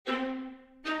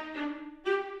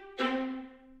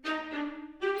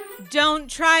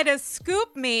Don't try to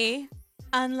scoop me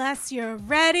unless you're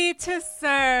ready to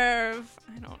serve.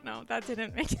 I don't know. That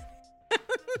didn't make it.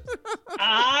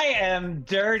 I am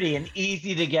dirty and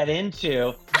easy to get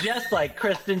into, just like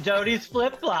Kristen Doute's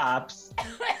flip-flops.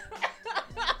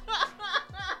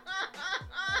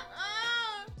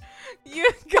 You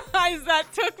guys, that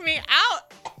took me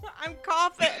out. I'm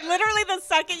coughing. Literally, the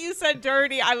second you said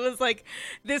dirty, I was like,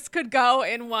 this could go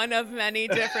in one of many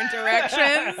different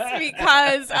directions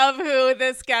because of who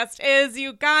this guest is.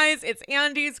 You guys, it's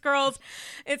Andy's Girls.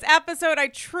 It's episode I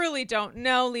truly don't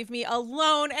know. Leave me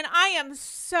alone. And I am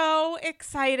so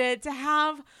excited to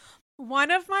have one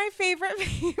of my favorite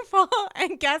people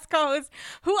and guest co-hosts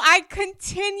who I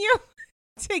continue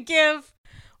to give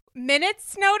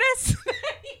minutes notice.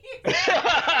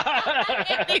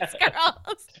 These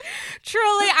girls.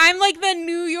 Truly, I'm like the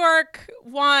New York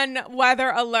one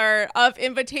weather alert of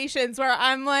invitations where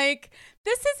I'm like,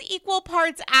 this is equal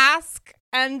parts ask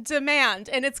and demand,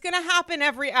 and it's going to happen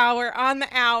every hour on the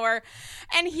hour.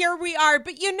 And here we are.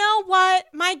 But you know what?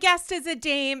 My guest is a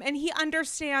dame, and he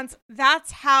understands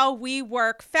that's how we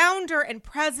work. Founder and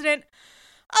president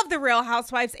of the Real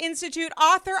Housewives Institute,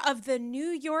 author of the New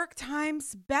York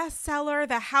Times bestseller,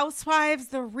 The Housewives,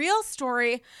 The Real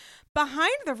Story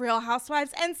Behind the Real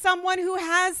Housewives, and someone who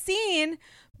has seen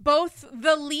both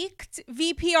the leaked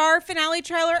VPR finale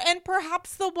trailer and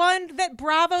perhaps the one that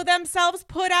Bravo themselves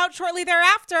put out shortly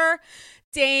thereafter,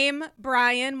 Dame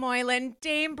Brian Moylan.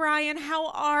 Dame Brian, how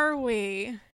are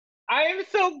we? I am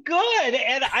so good.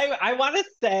 And I want to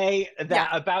say that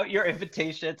about your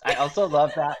invitations. I also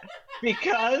love that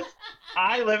because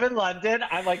I live in London.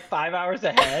 I'm like 5 hours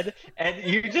ahead. And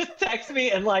you just text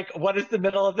me and like, what is the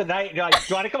middle of the night? And you're like, do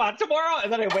you want to come on tomorrow?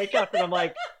 And then I wake up and I'm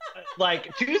like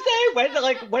Tuesday? When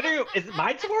are you? Is it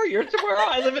my tomorrow? Your tomorrow?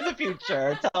 I live in the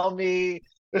future. Tell me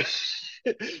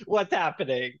what's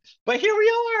happening. But here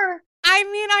we are. I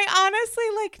mean, I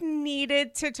honestly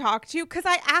needed to talk to you because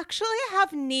I actually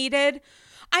have needed,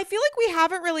 I feel like we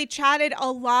haven't really chatted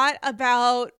a lot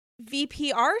about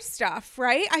VPR stuff,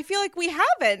 right? I feel like we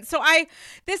haven't. So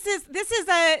this is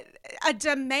a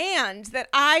demand that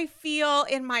I feel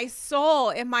in my soul,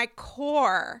 in my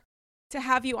core, to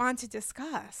have you on to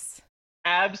discuss.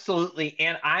 Absolutely.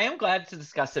 And I am glad to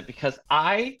discuss it because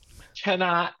I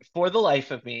cannot, for the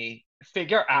life of me,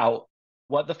 figure out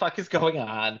what the fuck is going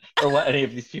on or what any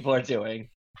of these people are doing.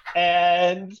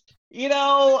 And,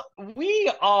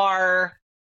 we are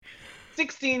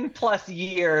 16 plus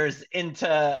years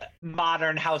into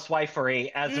modern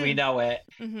housewifery as we know it.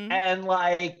 Mm-hmm. And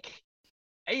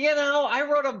I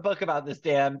wrote a book about this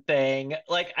damn thing.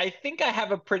 I think I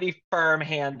have a pretty firm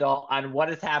handle on what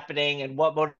is happening and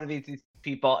what motivates these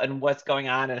people and what's going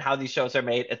on and how these shows are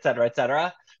made, et cetera, et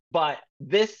cetera. But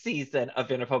this season of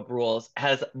Vanderpump Rules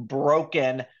has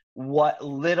broken what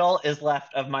little is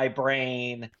left of my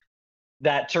brain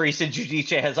that Teresa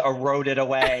Giudice has eroded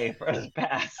away for the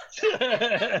past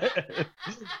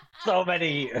so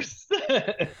many years.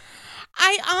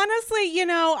 I honestly,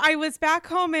 I was back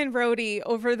home in Rhode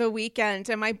over the weekend,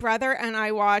 and my brother and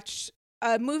I watched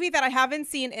a movie that I haven't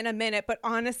seen in a minute, but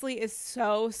honestly is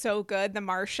so, so good, The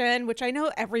Martian, which I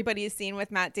know everybody's seen with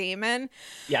Matt Damon.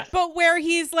 Yes. But where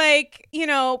he's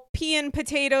peeing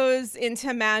potatoes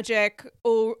into magic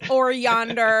or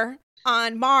yonder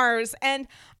on Mars. And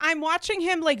I'm watching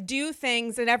him do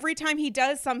things. And every time he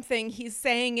does something, he's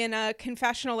saying in a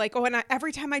confessional,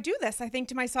 every time I do this, I think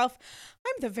to myself,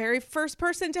 I'm the very first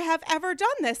person to have ever done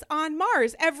this on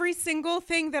Mars. Every single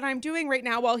thing that I'm doing right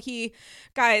now while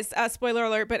guys, spoiler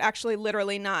alert, but actually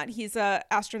literally not. He's a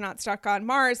astronaut stuck on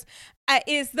Mars.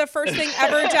 Is the first thing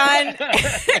ever done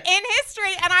in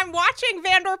history. And I'm watching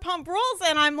Vanderpump Rules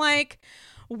and I'm like,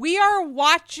 we are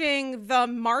watching The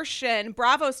Martian,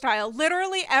 Bravo style.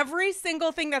 Literally every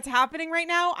single thing that's happening right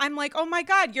now, I'm like, oh my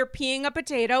God, you're peeing a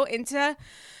potato into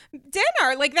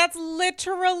dinner. That's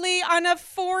literally on a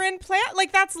foreign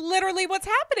planet. That's literally what's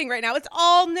happening right now. It's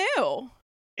all new.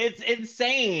 It's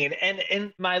insane. And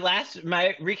in my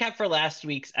recap for last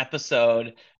week's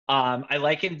episode, I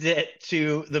likened it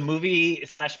to the movie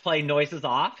 / play Noises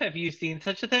Off. Have you seen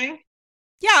such a thing?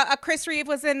 Yeah, Chris Reeve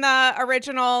was in the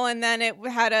original, and then it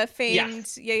had a famed.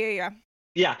 Yes.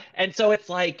 Yeah, and so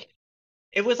it's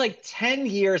it was 10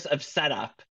 years of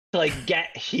setup to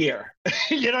get here.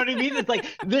 You know what I mean? It's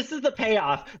this is the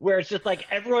payoff where it's just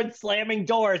everyone slamming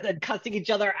doors and cussing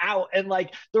each other out, and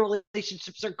the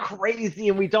relationships are crazy,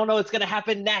 and we don't know what's gonna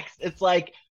happen next. It's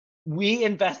we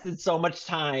invested so much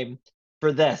time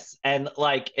for this, and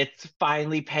it's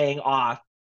finally paying off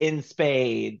in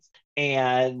spades.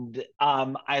 And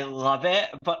I love it,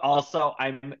 but also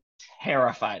I'm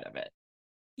terrified of it.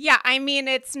 Yeah, I mean,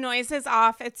 it's noises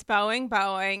off, it's bowing.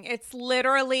 It's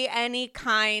literally any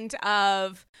kind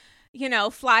of,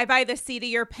 fly by the seat of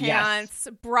your Yes. pants,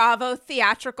 Bravo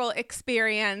theatrical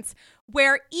experience,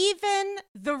 where even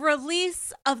the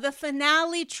release of the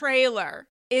finale trailer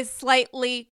is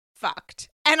slightly fucked.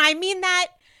 And I mean that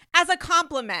as a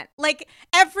compliment. Like,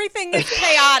 everything is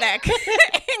chaotic,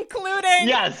 including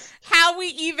Yes. how we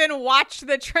even watch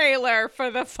the trailer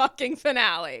for the fucking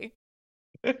finale.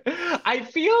 I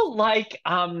feel like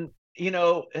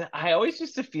I always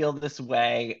used to feel this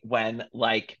way when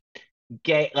like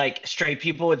straight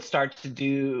people would start to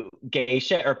do gay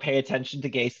shit or pay attention to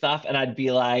gay stuff, and I'd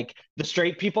be like, the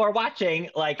straight people are watching,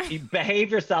 like, you behave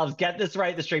yourselves, get this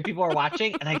right, the straight people are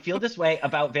watching. And I feel this way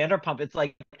about Vanderpump. It's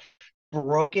like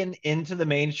broken into the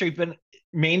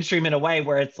mainstream in a way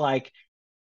where it's like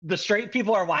the straight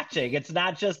people are watching. It's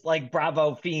not just like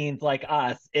Bravo fiends like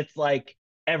us. It's like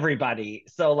everybody.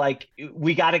 So like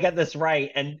we got to get this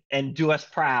right and do us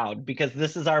proud, because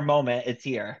this is our moment. It's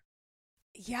here.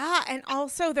 Yeah, and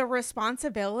also the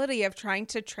responsibility of trying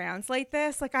to translate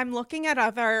this. Like, I'm looking at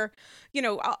other,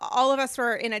 all of us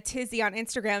were in a tizzy on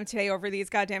Instagram today over these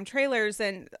goddamn trailers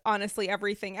and honestly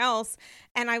everything else.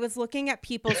 And I was looking at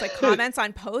people's like comments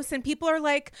on posts, and people are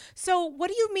like, so what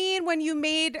do you mean when you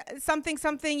made something,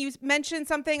 you mentioned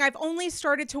something? I've only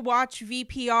started to watch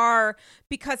VPR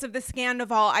because of the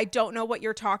Scandival. I don't know what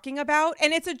you're talking about.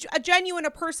 And it's a genuine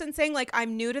a person saying like,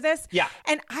 I'm new to this. Yeah.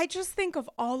 And I just think of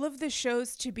all of the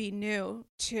shows to be new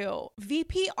to,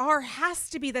 VPR has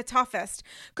to be the toughest,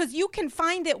 because you can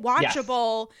find it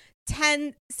watchable. Yes.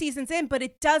 10 seasons in, but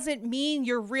it doesn't mean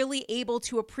you're really able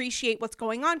to appreciate what's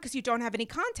going on because you don't have any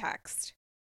context.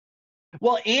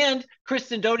 Well, and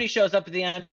Kristen Doty shows up at the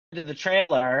end of the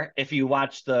trailer, if you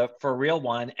watch the for real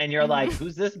one, and you're like,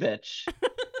 who's this bitch?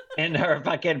 In her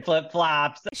fucking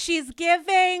flip-flops. She's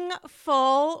giving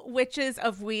full Witches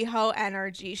of WeHo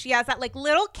energy. She has that like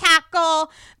little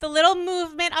cackle, the little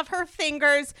movement of her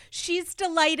fingers. She's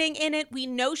delighting in it. We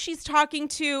know she's talking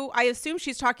to, I assume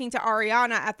she's talking to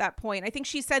Ariana at that point. I think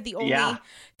she said the only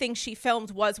thing she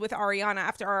filmed was with Ariana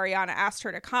after Ariana asked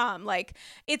her to come. Like,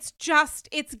 it's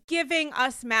giving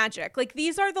us magic. Like,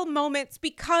 these are the moments,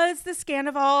 because the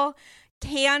Scandival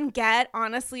can get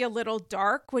honestly a little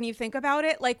dark when you think about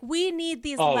it. Like, we need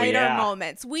these lighter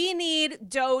moments. We need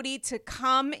Dodie to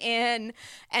come in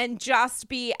and just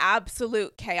be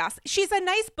absolute chaos. She's a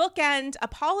nice bookend,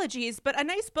 apologies, but a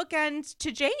nice bookend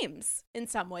to James in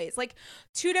some ways. Like,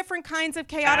 two different kinds of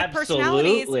chaotic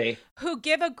personalities who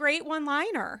give a great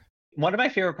one-liner. One of my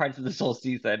favorite parts of this whole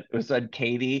season was when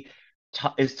Katie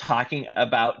is talking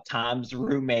about Tom's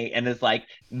roommate and is like,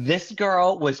 this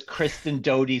girl was Kristen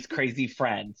Doty's crazy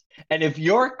friend. And if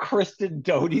you're Kristen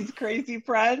Doty's crazy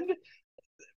friend,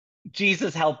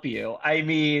 Jesus help you. I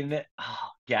mean,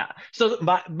 yeah. So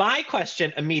my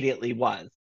question immediately was,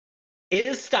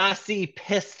 is Stassi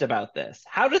pissed about this?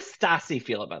 How does Stassi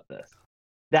feel about this?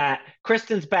 That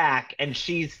Kristen's back and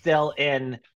she's still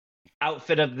in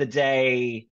outfit of the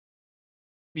day,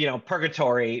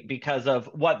 purgatory because of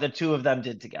what the two of them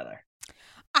did together.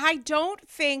 I don't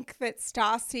think that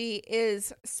Stassi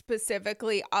is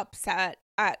specifically upset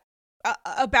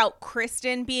about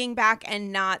Kristen being back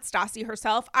and not Stassi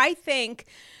herself. I think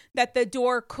that the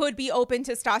door could be open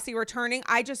to Stassi returning.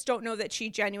 I just don't know that she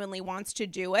genuinely wants to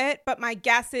do it. But my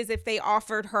guess is if they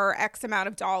offered her X amount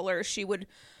of dollars, she would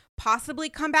possibly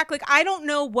come back. Like, I don't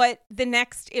know what the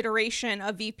next iteration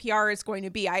of VPR is going to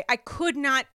be. I could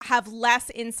not have less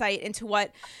insight into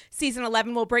what season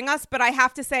 11 will bring us, but I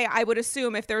have to say, I would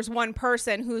assume if there's one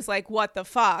person who's like, what the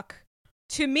fuck?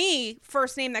 To me,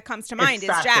 first name that comes to mind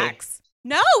is Jax.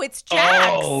 No, it's Jax.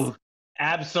 Oh,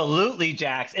 absolutely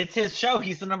Jax. It's his show.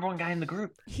 He's the number one guy in the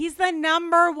group. He's the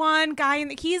number one guy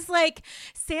he's like,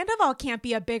 Sandoval can't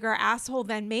be a bigger asshole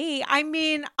than me. I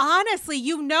mean, honestly,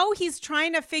 he's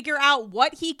trying to figure out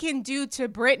what he can do to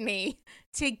Brittany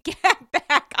to get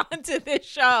back onto this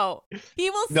show. He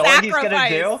will sacrifice. What he's gonna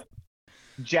do?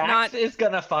 Jax is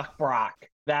gonna fuck Brock.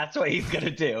 That's what he's gonna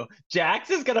do. Jax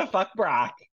is gonna fuck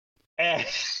Brock. And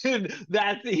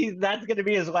that's gonna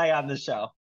be his way on the show.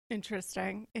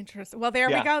 Interesting. Well, there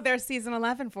we go. There's season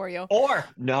 11 for you. Or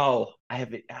no, I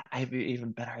have an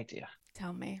even better idea.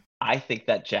 Tell me. I think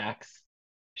that Jax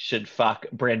should fuck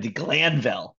Brandy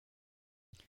Glanville.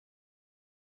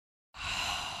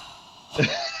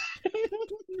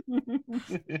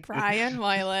 Brian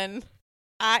Moylan.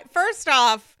 First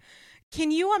off, Can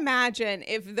you imagine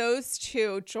if those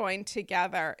two joined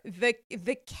together?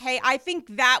 I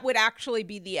think that would actually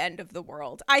be the end of the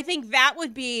world. I think that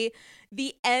would be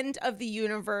the end of the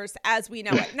universe as we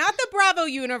know it. Not the Bravo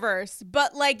universe,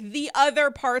 but like the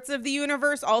other parts of the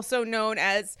universe, also known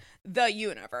as the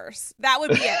universe. That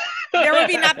would be it. There would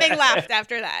be nothing left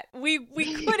after that. We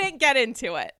couldn't get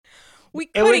into it. We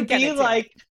couldn't get into it.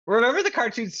 Remember the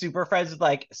cartoon Super Friends with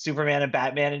like Superman and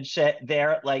Batman and shit?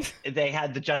 They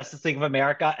had the Justice League of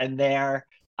America, and their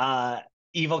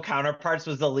evil counterparts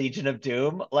was the Legion of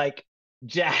Doom. Like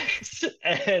Jax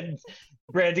and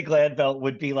Brandy Glanville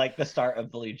would be like the start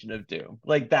of the Legion of Doom.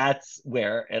 Like that's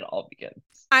where it all begins.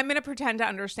 I'm gonna pretend to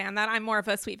understand that. I'm more of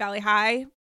a Sweet Valley High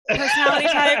personality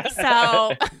type.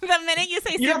 So the minute you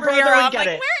say superhero, I'm like,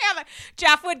 where am I?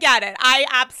 Jeff would get it. I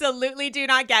absolutely do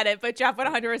not get it, but Jeff would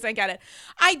 100% get it.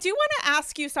 I do want to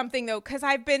ask you something though, because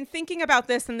I've been thinking about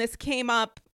this, and this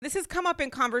has come up in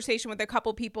conversation with a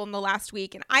couple people in the last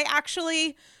week, and I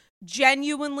actually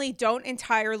genuinely don't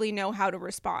entirely know how to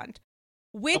respond,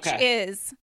 which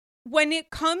is when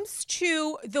it comes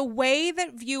to the way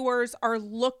that viewers are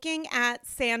looking at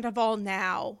Sandoval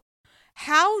now.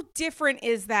 How different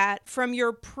is that from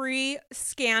your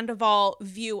pre-Scandoval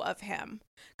view of him?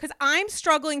 Because I'm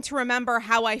struggling to remember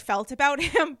how I felt about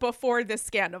him before the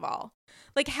Scandoval.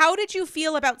 Like, how did you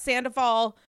feel about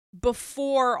Sandoval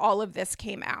before all of this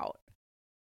came out?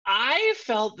 I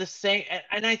felt the same,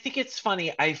 and I think it's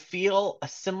funny. I feel a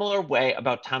similar way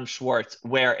about Tom Schwartz,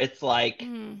 where it's like,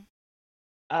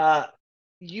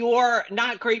 you're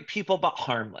not great people, but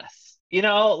harmless. You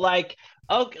know, like,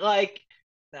 okay, like.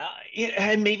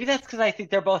 And maybe that's because I think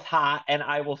they're both hot, and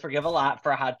I will forgive a lot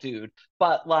for a hot dude.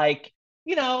 But like,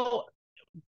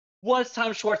 was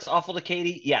Tom Schwartz awful to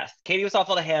Katie? Yes. Katie was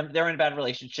awful to him. They're in a bad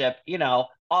relationship.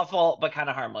 Awful but kind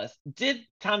of harmless. Did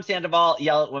Tom Sandoval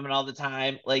yell at women all the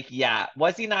time? Like, yeah.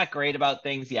 Was he not great about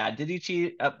things? Yeah. Did he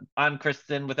cheat on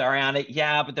Kristen with Ariana?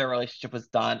 Yeah, but their relationship was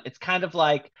done. It's kind of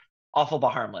like awful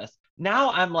but harmless.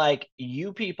 Now I'm like,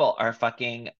 you people are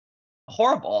fucking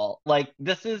horrible. Like,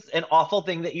 this is an awful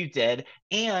thing that you did.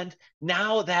 And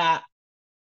now that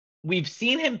we've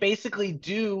seen him basically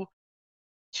do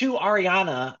to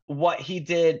Ariana what he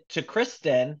did to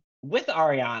Kristen with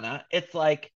Ariana, it's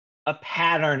like a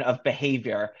pattern of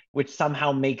behavior, which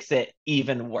somehow makes it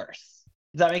even worse.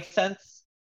 Does that make sense?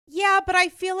 Yeah, but I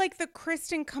feel like the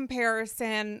Kristen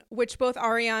comparison, which both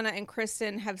Ariana and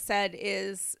Kristen have said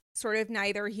is sort of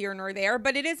neither here nor there,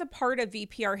 but it is a part of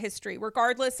VPR history,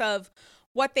 regardless of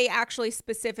what they actually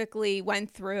specifically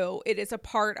went through. It is a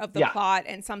part of the plot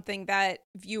and something that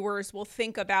viewers will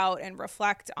think about and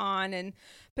reflect on and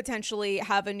potentially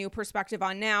have a new perspective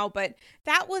on now. But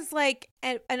that was like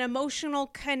an emotional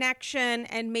connection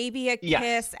and maybe a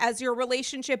kiss, as your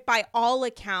relationship, by all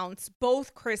accounts,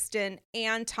 both Kristen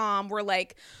and Tom were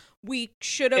like, we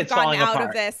should have gotten out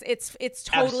of this. It's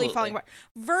totally falling apart.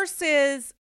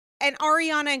 Versus, and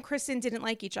Ariana and Kristen didn't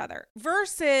like each other.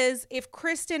 Versus if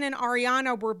Kristen and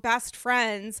Ariana were best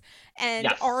friends, and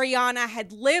Ariana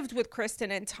had lived with Kristen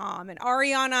and Tom, and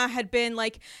Ariana had been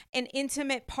like an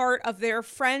intimate part of their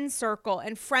friend circle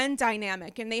and friend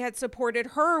dynamic, and they had supported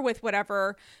her with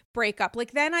whatever breakup.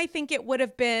 Like, then I think it would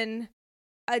have been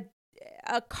a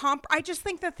I just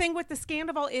think the thing with the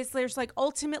Scandoval is there's like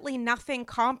ultimately nothing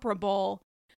comparable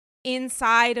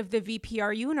inside of the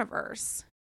VPR universe.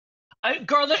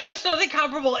 Girl, there's nothing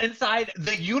comparable inside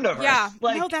the universe. Yeah,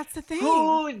 like, no, that's the thing.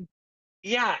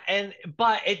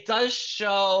 But it does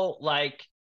show, like,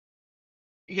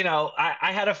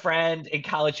 I had a friend in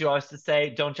college who used to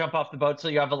say, don't jump off the boat till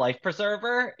you have a life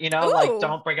preserver. Like,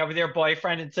 don't break up with your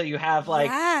boyfriend until you have,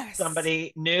 like,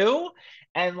 somebody new.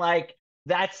 And, like,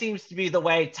 that seems to be the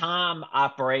way Tom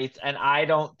operates, and I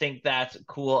don't think that's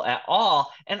cool at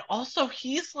all. And also,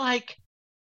 he's like,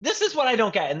 this is what I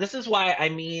don't get, and this is why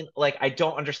I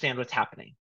don't understand what's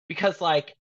happening. Because,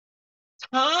 like,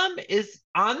 Tom is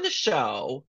on the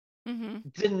show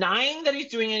denying that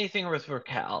he's doing anything with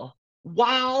Raquel,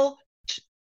 while,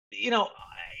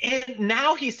 and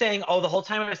now he's saying, oh, the whole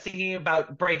time I was thinking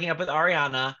about breaking up with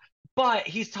Ariana, but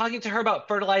he's talking to her about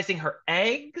fertilizing her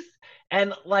eggs,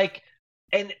 and, like,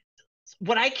 and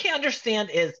what I can't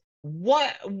understand is,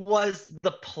 what was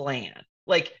the plan?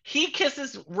 Like, he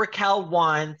kisses Raquel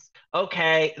once,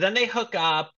 okay, then they hook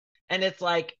up, and it's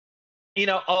like,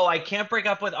 oh, I can't break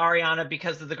up with Ariana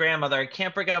because of the grandmother. I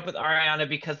can't break up with Ariana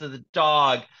because of the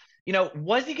dog.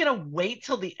 Was he going to wait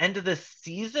till the end of the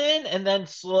season and then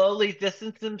slowly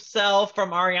distance himself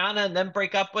from Ariana and then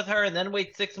break up with her and then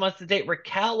wait 6 months to date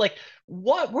Raquel? Like,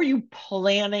 what were you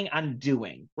planning on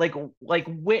doing? Like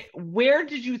where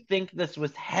did you think this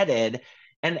was headed?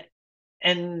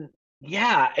 And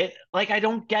yeah, it like I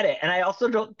don't get it. And I also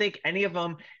don't think any of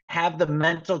them have the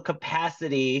mental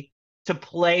capacity to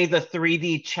play the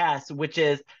 3D chess, which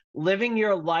is living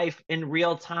your life in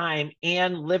real time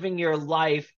and living your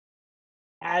life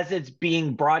as it's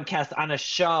being broadcast on a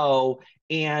show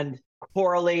and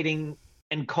correlating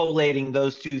and collating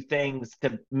those two things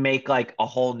to make like a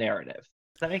whole narrative.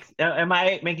 Does that make am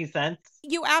I making sense?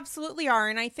 You absolutely are.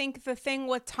 And I think the thing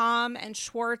with Tom and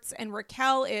Schwartz and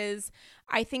Raquel is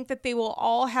I think that they will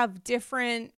all have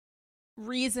different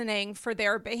reasoning for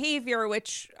their behavior,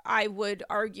 which I would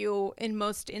argue in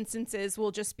most instances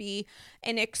will just be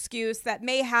an excuse that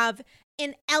may have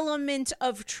an element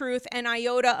of truth, an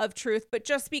iota of truth, but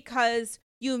just because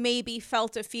you maybe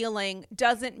felt a feeling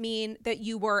doesn't mean that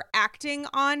you were acting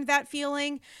on that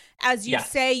feeling as you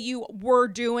Yes. say you were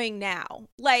doing now.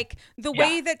 Like the Yeah.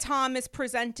 way that Tom is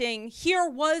presenting, here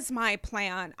was my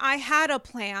plan. I had a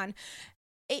plan.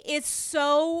 It's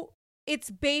so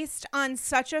it's based on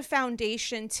such a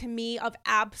foundation to me of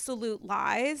absolute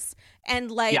lies and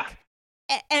Yeah. like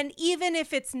and even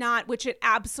if it's not, which it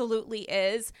absolutely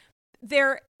is,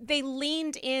 they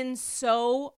leaned in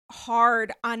so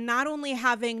hard on not only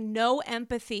having no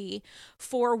empathy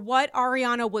for what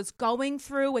Ariana was going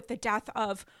through with the death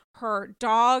of her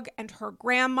dog and her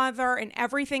grandmother and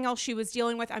everything else she was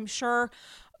dealing with. I'm sure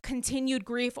continued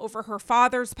grief over her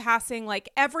father's passing, like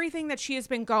everything that she has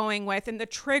been going with and the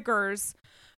triggers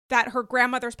that her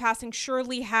grandmother's passing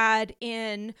surely had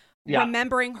in Yeah.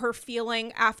 remembering her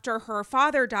feeling after her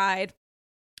father died.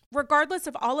 Regardless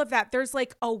of all of that, there's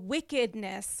like a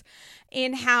wickedness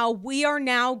in how we are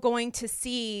now going to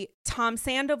see Tom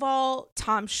Sandoval,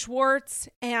 Tom Schwartz,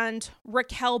 and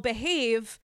Raquel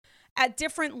behave at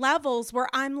different levels where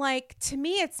I'm like, to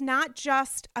me, it's not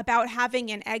just about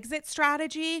having an exit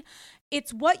strategy.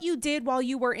 It's what you did while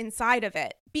you were inside of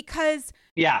it. Because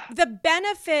Yeah. the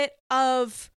benefit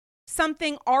of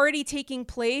something already taking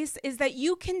place is that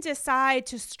you can decide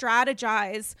to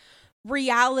strategize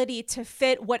reality to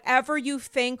fit whatever you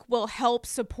think will help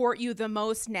support you the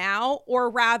most now, or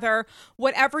rather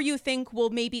whatever you think will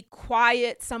maybe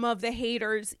quiet some of the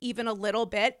haters even a little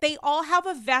bit. They all have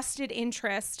a vested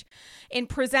interest in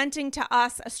presenting to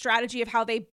us a strategy of how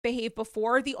they behaved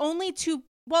before. The only two,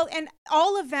 well, and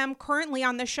all of them currently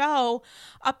on the show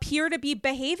appear to be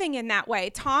behaving in that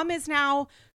way. Tom is now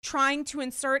trying to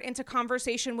insert into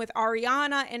conversation with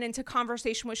Ariana and into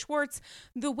conversation with Schwartz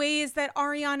the ways that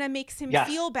Ariana makes him Yes.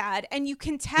 feel bad. And you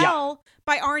can Yeah. tell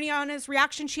by Ariana's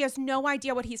reaction, she has no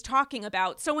idea what he's talking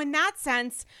about. So in that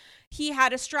sense, he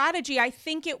had a strategy. I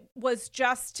think it was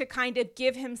just to kind of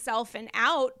give himself an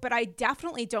out, but I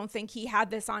definitely don't think he had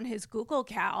this on his Google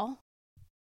Cal.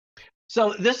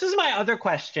 So this is my other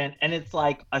question, and it's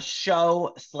like a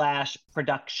show slash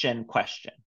production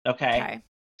question. Okay.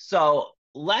 So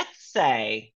let's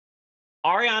say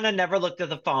Ariana never looked at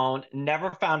the phone,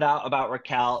 never found out about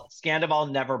Raquel,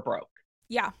 Scandival never broke.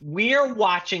 Yeah. We're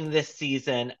watching this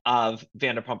season of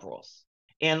Vanderpump Rules.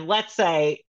 And let's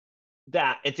say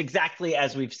that it's exactly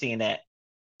as we've seen it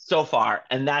so far,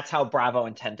 and that's how Bravo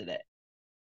intended it.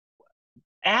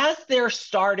 As they're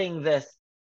starting this,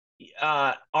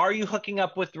 are you hooking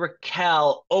up with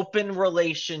Raquel, open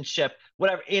relationship,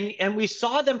 whatever, and we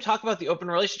saw them talk about the open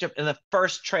relationship in the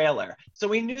first trailer, so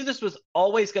we knew this was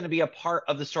always going to be a part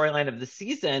of the storyline of the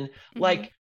season.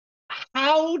 Like,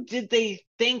 how did they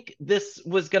think this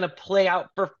was going to play out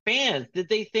for fans? Did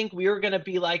they think we were going to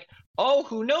be like, oh,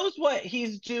 who knows what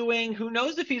he's doing, who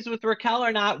knows if he's with Raquel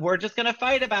or not, we're just going to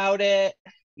fight about it,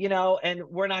 and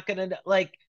we're not going to,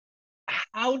 like,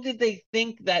 how did they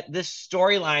think that this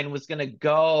storyline was going to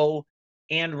go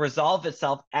and resolve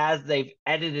itself as they've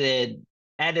edited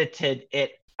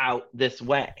it out this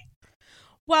way?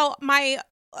 Well,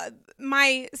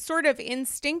 my sort of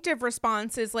instinctive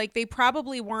response is like they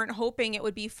probably weren't hoping it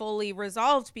would be fully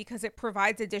resolved because it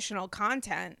provides additional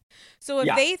content. So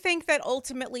if they think that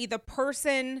ultimately the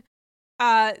person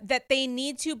that they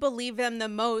need to believe them the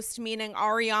most, meaning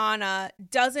Ariana,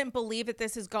 doesn't believe that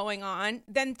this is going on,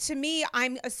 then to me,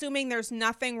 I'm assuming there's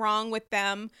nothing wrong with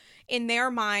them in their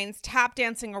minds tap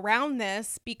dancing around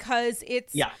this because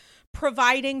it's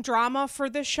providing drama for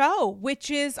the show,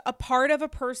 which is a part of a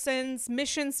person's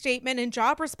mission statement and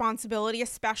job responsibility,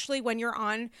 especially when you're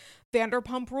on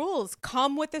Vanderpump Rules.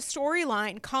 Come with a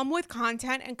storyline, come with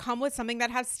content, and come with something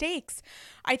that has stakes.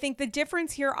 I think the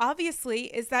difference here, obviously,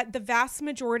 is that the vast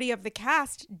majority of the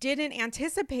cast didn't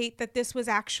anticipate that this was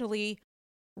actually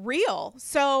real.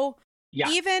 So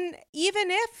even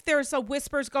if there's a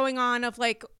whispers going on of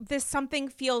like this something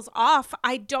feels off,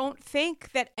 I don't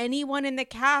think that anyone in the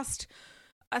cast,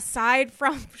 aside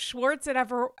from Schwartz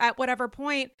at whatever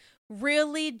point,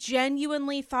 really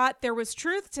genuinely thought there was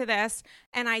truth to this.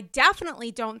 And I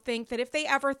definitely don't think that if they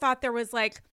ever thought there was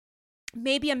like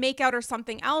maybe a makeout or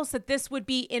something else, that this would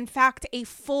be in fact a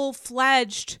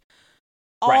full-fledged,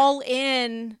 Right. all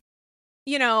in,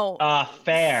 you know,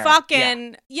 Fair.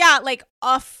 fucking, yeah, like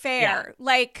Yeah. affair.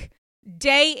 Like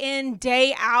day in,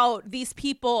 day out, these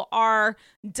people are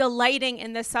delighting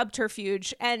in the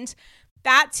subterfuge. And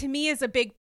that to me is a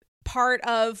big part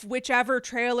of whichever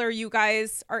trailer you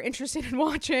guys are interested in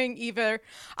watching, either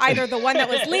the one that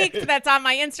was leaked that's on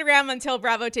my Instagram until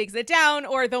Bravo takes it down,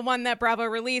 or the one that Bravo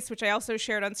released, which I also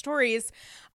shared on stories.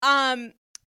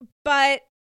 But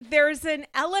there's an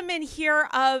element here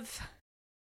of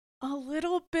a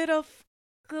little bit of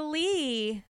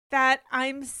glee that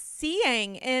I'm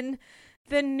seeing in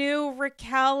the new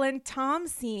Raquel and Tom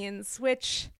scenes,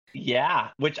 which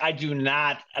I do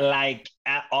not like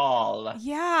at all.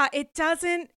 yeah,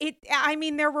 I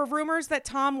mean, there were rumors that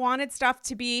Tom wanted stuff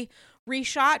to be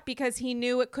reshot because he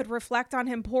knew it could reflect on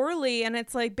him poorly. And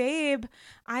it's like, babe,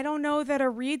 I don't know that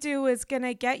a redo is going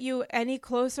to get you any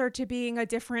closer to being a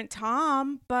different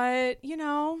Tom, but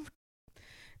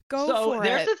go for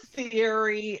There's it. a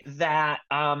theory that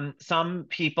some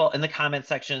people in the comment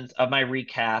sections of my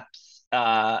recaps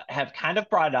have kind of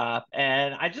brought up,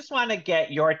 and I just want to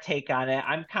get your take on it.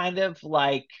 I'm kind of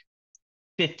like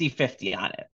 50-50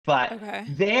 on it, but Okay.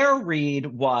 their read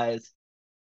was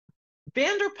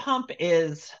Vanderpump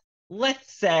is,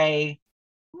 let's say,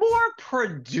 more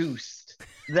produced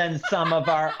than some of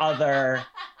our other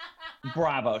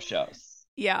Bravo shows.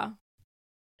 Yeah.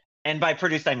 And by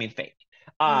produced, I mean fake.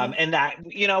 And that,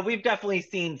 we've definitely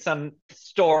seen some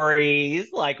stories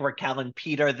like Raquel and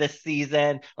Peter this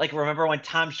season. Like, remember when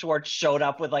Tom Schwartz showed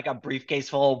up with like a briefcase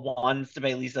full of ones to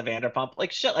pay Lisa Vanderpump?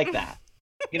 Like shit like that,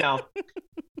 you know?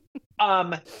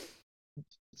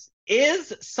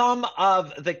 Is some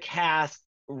of the cast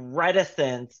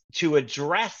reticent to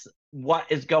address what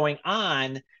is going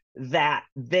on, that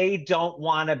they don't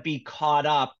want to be caught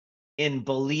up in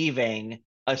believing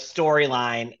a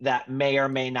storyline that may or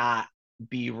may not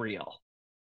be real?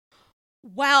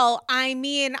 Well, I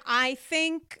mean, I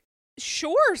think,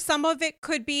 sure, some of it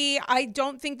could be. I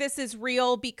don't think this is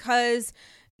real because,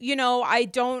 I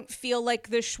don't feel like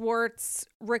the Schwartz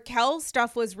Raquel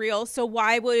stuff was real. So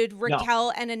why would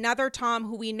Raquel and another Tom,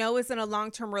 who we know is in a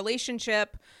long-term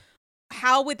relationship,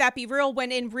 how would that be real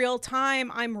when in real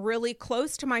time I'm really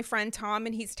close to my friend Tom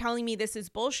and he's telling me this is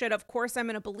bullshit? Of course I'm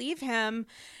going to believe him.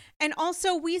 And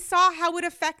also we saw how it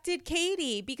affected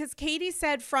Katie, because Katie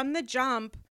said from the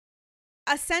jump,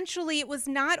 essentially it was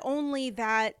not only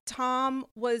that Tom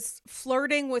was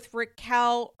flirting with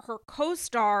Raquel, her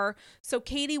co-star, so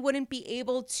Katie wouldn't be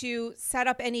able to set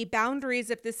up any boundaries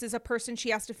if this is a person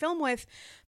she has to film with,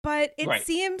 but it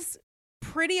seems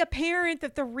pretty apparent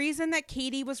that the reason that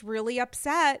Katie was really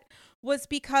upset was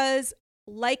because,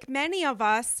 like many of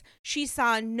us, she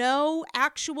saw no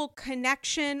actual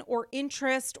connection or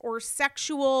interest or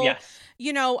sexual,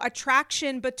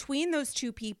 attraction between those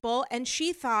two people. And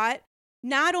she thought,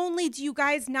 not only do you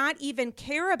guys not even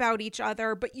care about each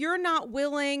other, but you're not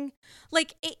willing,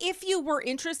 like, if you were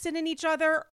interested in each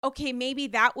other, okay, maybe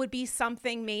that would be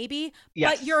something, maybe,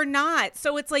 but you're not.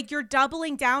 So it's like you're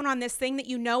doubling down on this thing that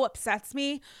upsets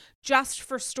me just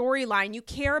for storyline. You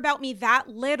care about me that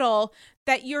little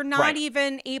that you're not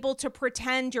even able to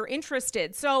pretend you're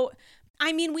interested. So,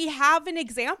 I mean, we have an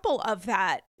example of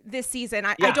that this season.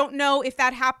 I don't know if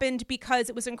that happened because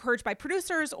it was encouraged by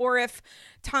producers, or if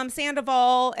Tom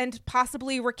Sandoval and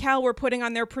possibly Raquel were putting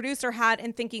on their producer hat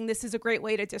and thinking this is a great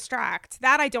way to distract.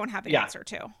 That I don't have an answer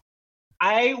to.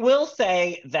 I will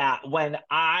say that when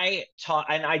I taught,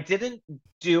 and I didn't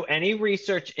do any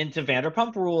research into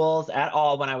Vanderpump Rules at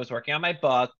all when I was working on my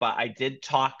book, but I did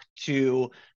talk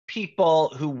to people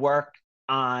who work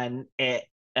on it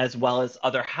as well as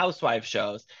other housewife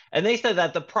shows. And they said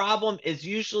that the problem is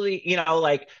usually,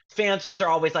 like fans are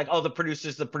always like, oh, the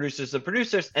producers.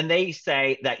 And they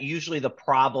say that usually the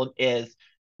problem is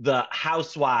the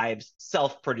housewives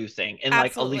self-producing, and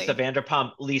like Elisa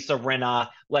Vanderpump, Lisa Rinna,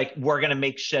 like, we're going to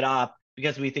make shit up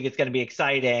because we think it's going to be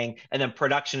exciting. And then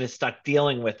production is stuck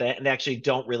dealing with it. And they actually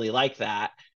don't really like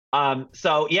that.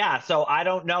 So I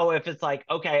don't know if it's like,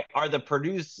 okay, are the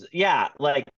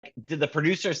like, did the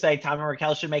producers say Tom and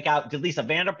Raquel should make out? Did Lisa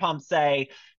Vanderpump say,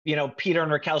 Peter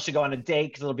and Raquel should go on a date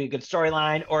because it'll be a good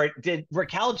storyline? Or did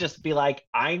Raquel just be like,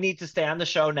 I need to stay on the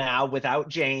show now without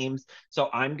James, so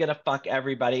I'm gonna fuck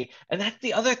everybody? And that's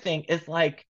the other thing, is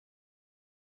like,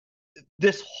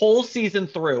 this whole season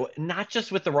through, not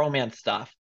just with the romance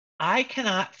stuff, I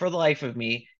cannot for the life of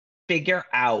me figure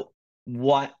out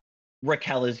what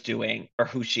Raquel is doing or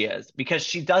who she is, because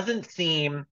she doesn't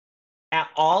seem at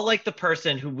all like the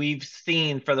person who we've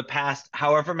seen for the past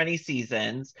however many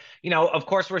seasons. Of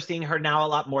course, we're seeing her now a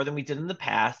lot more than we did in the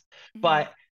past,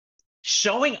 but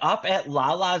showing up at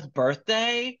Lala's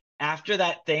birthday after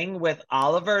that thing with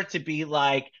Oliver to be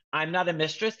like, I'm not a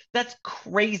mistress, that's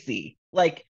crazy.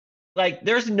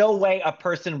 There's no way a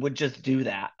person would just do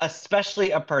that,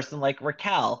 especially a person like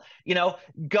Raquel,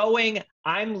 going,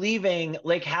 I'm leaving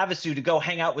Lake Havasu to go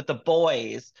hang out with the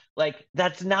boys.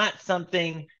 That's not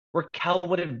something Raquel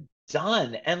would have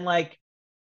done. And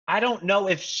I don't know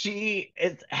if she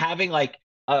is having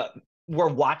we're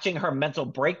watching her mental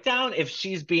breakdown, if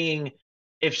she's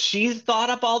thought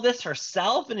up all this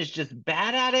herself and is just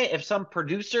bad at it, if some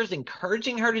producer's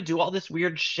encouraging her to do all this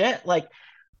weird shit.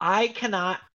 I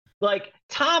cannot,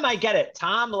 Tom, I get it.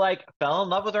 Tom fell in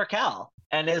love with Raquel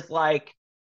and is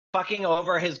fucking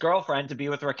over his girlfriend to be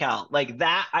with Raquel.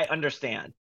 That I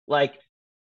understand.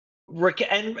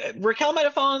 Raquel might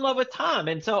have fallen in love with Tom,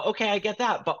 and so okay, I get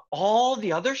that. But all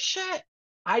the other shit,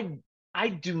 I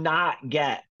do not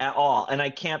get at all, and I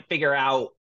can't figure out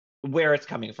where it's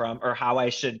coming from or how I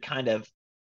should kind of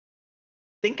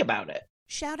think about it.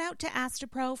 Shout out to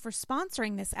Astapro for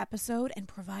sponsoring this episode and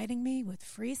providing me with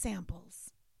free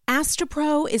samples.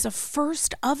 Astapro is a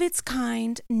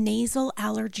first-of-its-kind nasal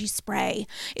allergy spray.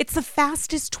 It's the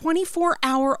fastest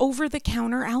 24-hour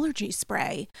over-the-counter allergy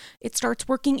spray. It starts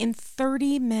working in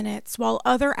 30 minutes, while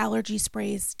other allergy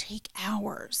sprays take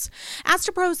hours.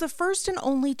 Astapro is the first and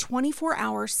only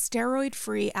 24-hour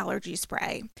steroid-free allergy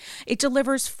spray. It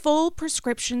delivers full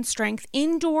prescription-strength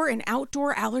indoor and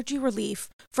outdoor allergy relief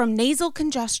from nasal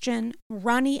congestion,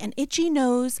 runny and itchy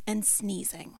nose, and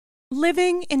sneezing.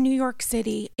 Living in New York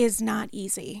City is not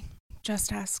easy.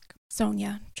 Just ask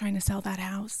Sonia trying to sell that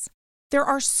house. There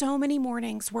are so many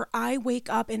mornings where I wake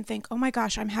up and think, oh my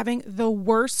gosh, I'm having the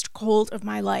worst cold of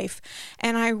my life.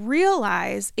 And I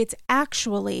realize it's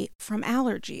actually from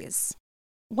allergies.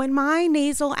 When my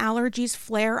nasal allergies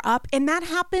flare up, and that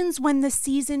happens when the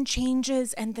season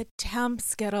changes and the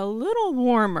temps get a little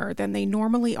warmer than they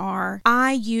normally are,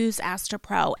 I use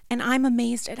Astapro, and I'm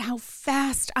amazed at how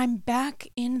fast I'm back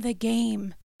in the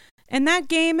game. And that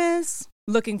game is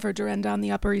looking for Dorinda on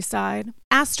the Upper East Side.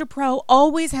 Astapro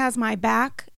always has my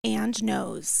back and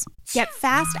nose. Get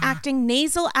fast-acting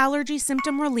nasal allergy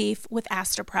symptom relief with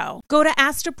Astapro. Go to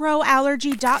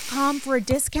astaproallergy.com for a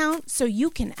discount so you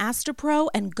can Astapro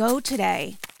and go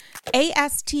today.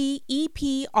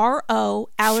 ASTEPRO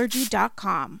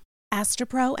allergy.com.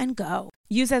 Astapro and go.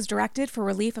 Use as directed for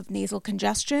relief of nasal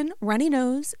congestion, runny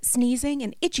nose, sneezing,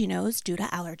 and itchy nose due to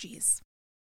allergies.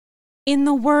 In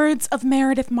the words of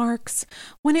Meredith Marks,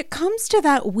 when it comes to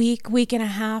that week and a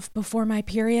half before my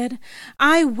period,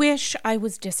 I wish I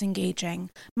was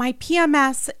disengaging. My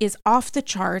PMS is off the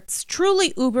charts.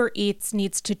 Truly, Uber Eats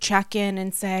needs to check in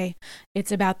and say,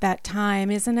 it's about that time,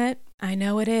 isn't it? I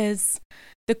know it is.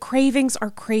 The cravings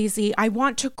are crazy. I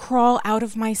want to crawl out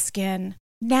of my skin.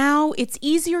 Now it's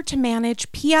easier to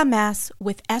manage PMS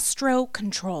with Estro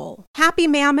Control. Happy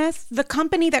Mammoth, the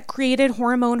company that created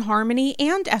Hormone Harmony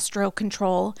and Estro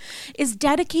Control, is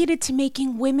dedicated to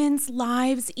making women's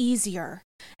lives easier.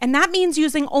 And that means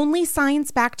using only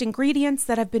science-backed ingredients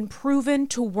that have been proven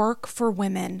to work for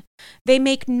women. They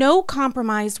make no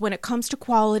compromise when it comes to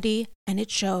quality, and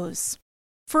it shows.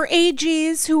 For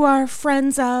AGs who are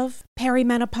friends of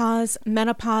perimenopause,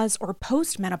 menopause, or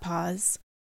postmenopause,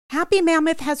 Happy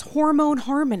Mammoth has Hormone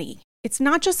Harmony. It's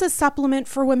not just a supplement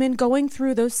for women going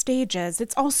through those stages.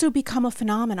 It's also become a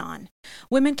phenomenon.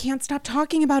 Women can't stop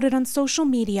talking about it on social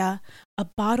media. A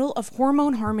bottle of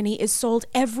Hormone Harmony is sold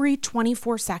every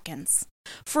 24 seconds.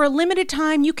 For a limited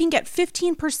time, you can get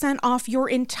 15% off your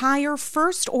entire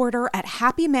first order at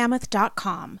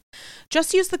happymammoth.com.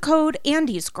 Just use the code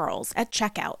AndysGirls at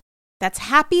checkout. That's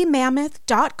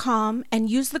happymammoth.com and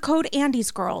use the code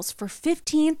AndysGirls for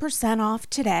 15% off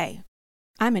today.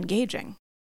 I'm engaging.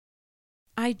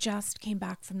 I just came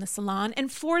back from the salon,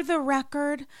 and for the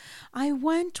record, I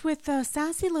went with a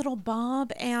sassy little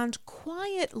bob and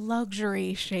quiet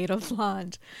luxury shade of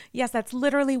blonde. Yes, that's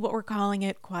literally what we're calling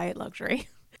it, quiet luxury.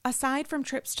 Aside from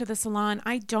trips to the salon,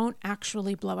 I don't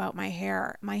actually blow out my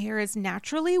hair. My hair is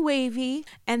naturally wavy,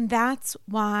 and that's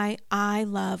why I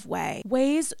love Ouai.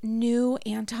 Ouai's new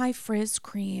anti-frizz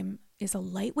cream is a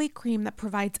lightweight cream that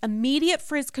provides immediate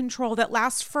frizz control that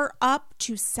lasts for up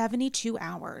to 72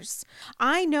 hours.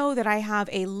 I know that I have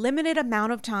a limited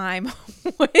amount of time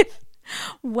with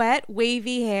wet,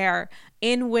 wavy hair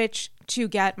in which to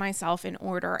get myself in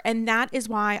order. And that is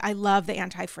why I love the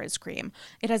anti-frizz cream.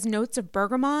 It has notes of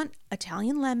bergamot,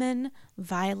 Italian lemon,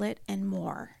 violet, and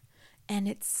more. and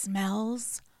it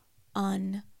smells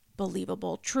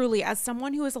unbelievable. Truly, as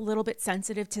someone who is a little bit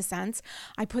sensitive to scents,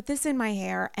 I put this in my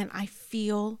hair and I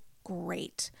feel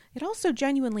great. It also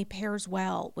genuinely pairs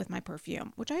well with my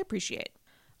perfume, which I appreciate.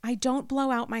 I don't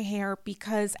blow out my hair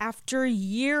because after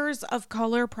years of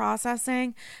color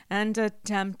processing and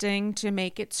attempting to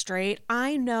make it straight,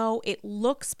 I know it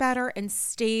looks better and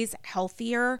stays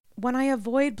healthier when I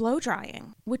avoid blow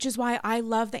drying, which is why I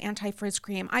love the anti-frizz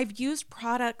cream. I've used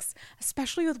products,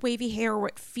 especially with wavy hair, where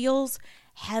it feels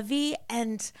heavy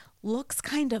and looks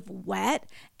kind of wet,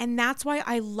 and that's why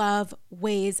I love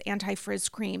Ouai's anti-frizz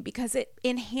cream, because it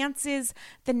enhances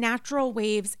the natural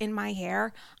waves in my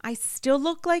hair. I still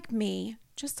look like me,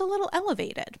 just a little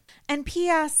elevated. And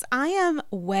P.S. I am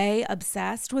way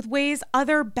obsessed with Ouai's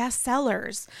other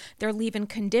bestsellers. Their leave-in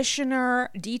conditioner,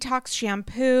 detox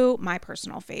shampoo, my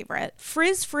personal favorite.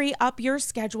 Frizz-free up your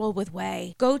schedule with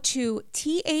Ouai. Go to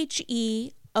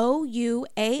TheOuai.com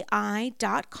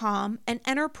and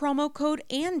enter promo code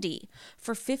Andy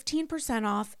for 15%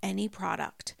 off any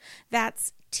product.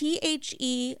 That's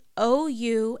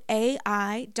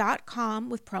TheOuai.com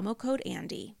with promo code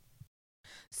Andy.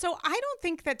 So I don't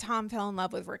think that Tom fell in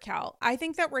love with Raquel. I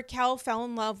think that Raquel fell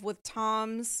in love with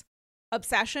Tom's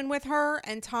obsession with her,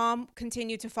 and Tom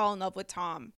continued to fall in love with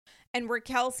Tom. And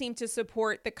Raquel seemed to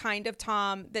support the kind of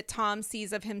Tom that Tom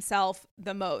sees of himself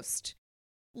the most.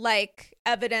 Like,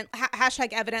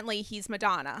 hashtag evidently he's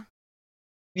Madonna.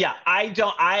 Yeah, I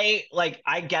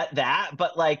get that,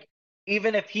 but like,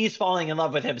 even if he's falling in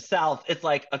love with himself, it's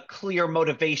like a clear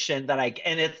motivation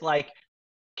and it's like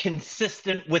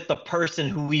consistent with the person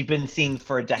who we've been seeing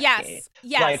for a decade.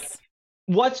 Yes. Like,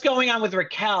 what's going on with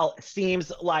Raquel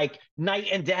seems like night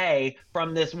and day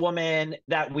from this woman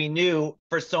that we knew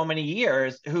for so many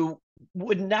years who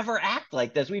would never act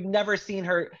like this. We've never seen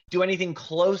her do anything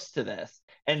close to this.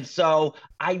 And so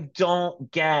I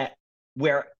don't get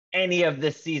where any of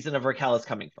this season of Raquel is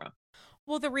coming from.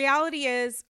 Well, the reality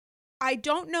is, I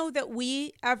don't know that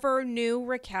we ever knew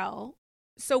Raquel.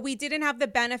 So we didn't have the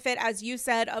benefit, as you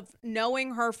said, of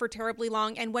knowing her for terribly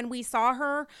long. And when we saw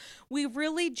her, we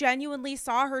really genuinely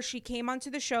saw her. She came onto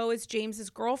the show as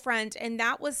James's girlfriend, and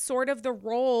that was sort of the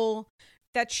role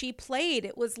that she played.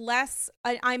 It was less,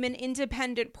 I'm an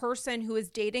independent person who is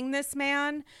dating this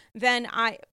man than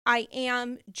I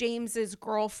am James's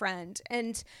girlfriend.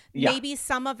 And maybe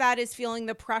some of that is feeling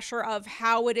the pressure of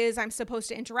how it is I'm supposed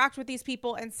to interact with these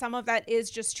people. And some of that is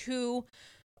just who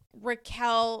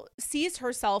Raquel sees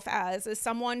herself as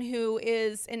someone who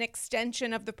is an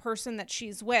extension of the person that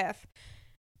she's with,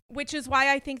 which is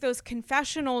why I think those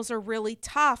confessionals are really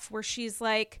tough, where she's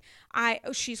like,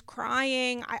 she's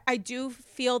crying. I do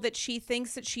feel that she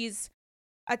thinks that she's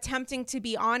attempting to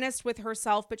be honest with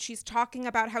herself, but she's talking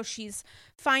about how she's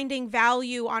finding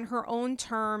value on her own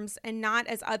terms and not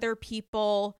as other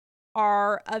people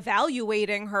are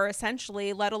evaluating her,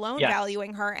 essentially, let alone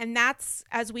valuing her. And that's,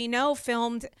 as we know,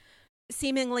 filmed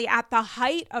seemingly at the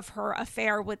height of her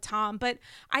affair with Tom. But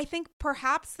I think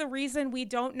perhaps the reason we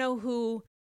don't know who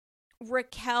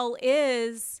Raquel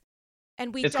is,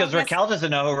 and it's because Raquel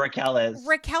doesn't know who Raquel is.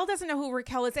 Raquel doesn't know who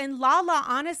Raquel is. And Lala,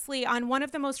 honestly, on one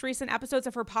of the most recent episodes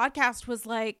of her podcast was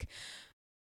like,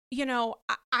 you know,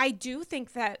 I do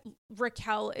think that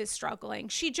Raquel is struggling.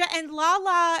 And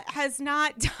Lala has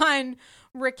not done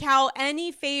Raquel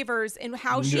any favors in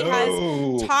how she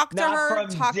has talked to her,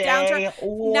 talked down to her.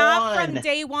 Not from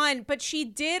day one. But she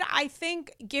did, I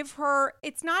think, give her,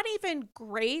 it's not even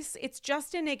grace. It's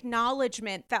just an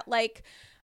acknowledgement that, like,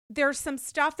 there's some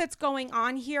stuff that's going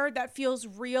on here that feels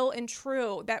real and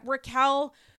true, that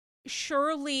Raquel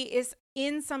surely is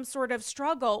in some sort of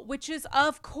struggle, which is,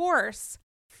 of course,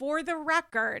 for the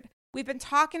record, we've been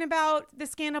talking about the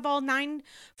Scandal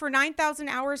for 9,000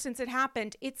 hours since it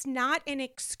happened. It's not an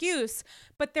excuse,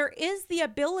 but there is the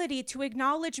ability to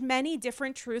acknowledge many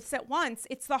different truths at once.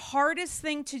 It's the hardest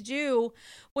thing to do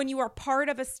when you are part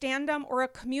of a stand-up or a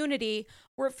community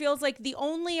where it feels like the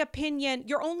only opinion,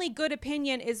 your only good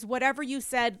opinion is whatever you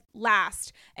said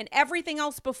last, and everything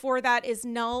else before that is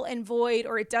null and void,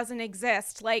 or it doesn't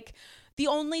exist. Like, the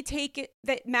only take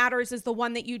that matters is the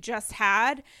one that you just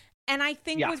had. And I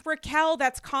think with Raquel,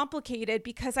 that's complicated,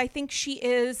 because I think she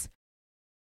is,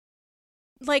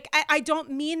 like, I don't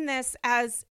mean this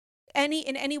as in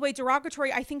any way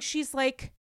derogatory. I think she's,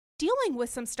 like, dealing with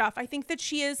some stuff. I think that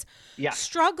she is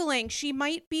struggling. She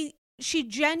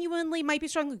genuinely might be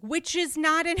struggling, which is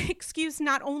not an excuse,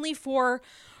 not only for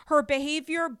her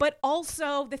behavior, but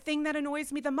also the thing that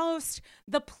annoys me the most,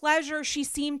 the pleasure she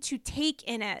seemed to take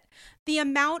in it. The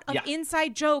amount of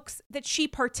inside jokes that she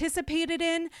participated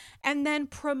in and then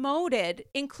promoted,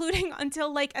 including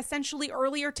until like essentially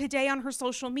earlier today on her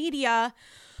social media,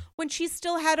 when she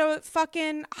still had a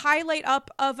fucking highlight up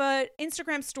of a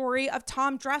Instagram story of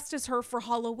Tom dressed as her for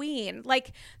Halloween.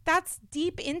 Like, that's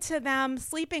deep into them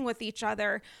sleeping with each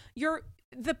other.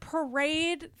 The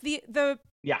parade, the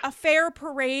affair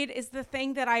parade is the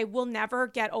thing that I will never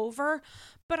get over.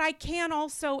 But I can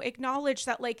also acknowledge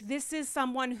that, like, this is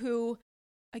someone who,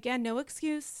 again, no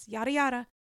excuse, yada, yada,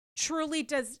 truly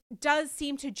does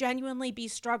seem to genuinely be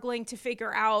struggling to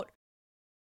figure out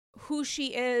who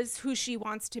she is, who she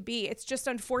wants to be. It's just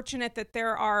unfortunate that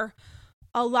there are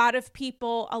a lot of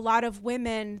people, a lot of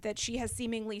women that she has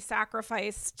seemingly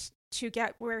sacrificed to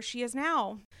get where she is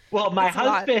now. Well, my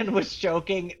husband was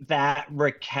joking that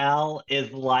Raquel is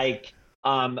like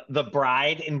the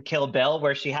bride in Kill Bill,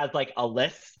 where she has like a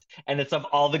list and it's of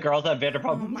all the girls on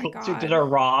Vanderpump who did her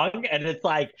wrong, and it's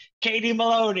like Katie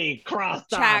Maloney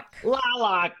crossed off,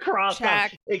 Lala crossed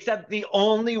off, except the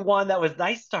only one that was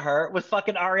nice to her was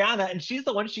fucking Ariana, and she's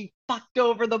the one she fucked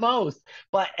over the most.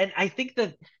 And I think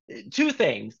that two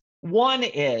things. One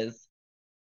is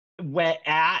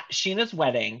at Sheena's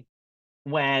wedding,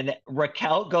 when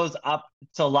Raquel goes up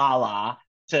to Lala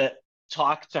to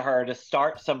talk to her to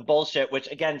start some bullshit, which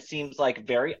again seems like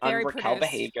very un-Raquel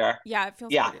behavior. Yeah, it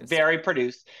feels produced. Very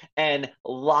produced. And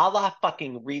Lala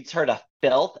fucking reads her to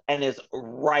filth and is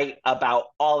right about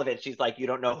all of it. She's like, you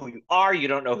don't know who you are. You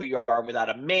don't know who you are without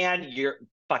a man. You're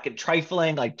fucking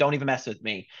trifling. Like, don't even mess with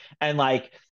me. And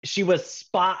like, she was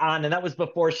spot on. And that was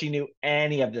before she knew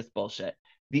any of this bullshit.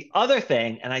 The other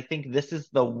thing, and I think this is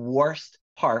the worst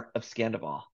part of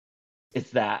Scandival,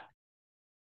 is that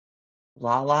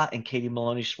Lala and Katie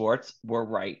Maloney Schwartz were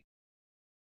right.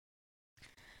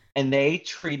 And they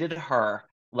treated her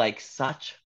like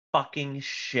such fucking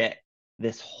shit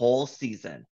this whole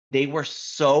season. They were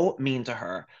so mean to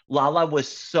her. Lala was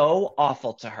so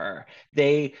awful to her.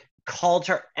 They called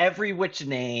her every which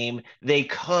name they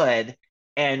could,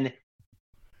 and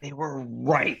they were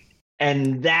right.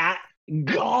 And that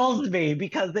galls me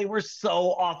because they were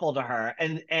so awful to her.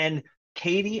 And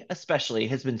Katie especially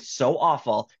has been so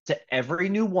awful to every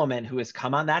new woman who has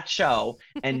come on that show,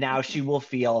 and now she will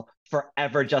feel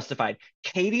forever justified.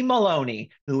 Katie Maloney,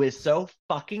 who is so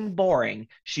fucking boring,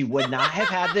 she would not have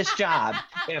had this job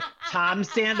if Tom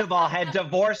Sandoval had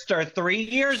divorced her 3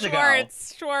 years ago.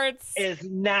 Schwartz is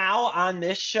now on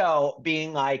this show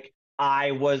being like,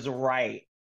 I was right.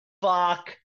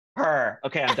 Fuck her.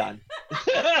 Okay, I'm done.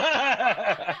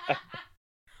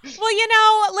 Well, you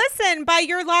know, listen, by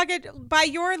your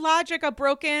logic, a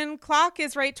broken clock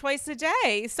is right twice a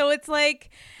day. So it's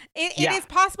like, it is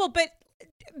possible, but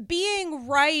being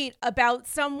right about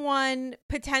someone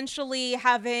potentially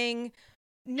having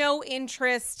no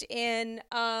interest in,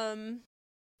 I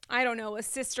don't know, a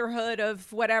sisterhood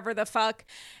of whatever the fuck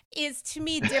is to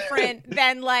me different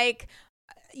than like,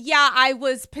 I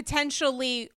was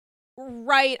potentially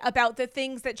right about the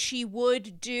things that she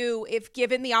would do if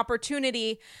given the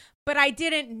opportunity, but I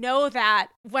didn't know that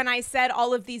when I said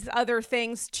all of these other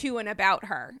things to and about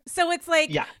her. So it's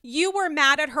like, you were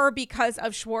mad at her because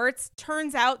of Schwartz.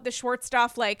 Turns out the Schwartz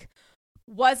stuff like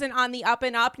wasn't on the up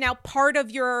and up. Now, part of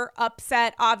your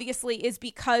upset obviously is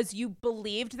because you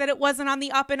believed that it wasn't on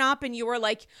the up and up, and you were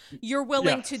like, you're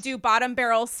willing to do bottom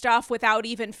barrel stuff without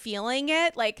even feeling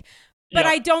it. Like, but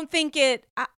I don't think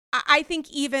I think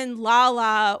even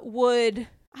Lala would,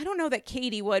 I don't know that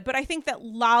Katie would, but I think that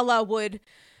Lala would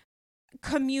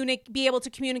be able to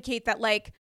communicate that,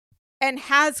 like, and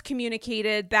has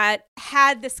communicated that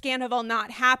had the Scandival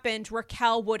not happened,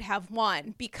 Raquel would have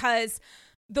won, because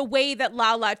the way that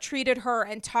Lala treated her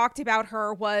and talked about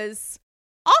her was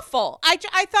awful. I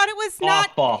thought it was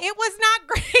awful. It was not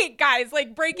great, guys.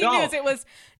 Like, breaking news, it was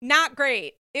not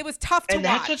great. It was tough to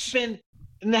watch.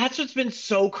 And that's what's been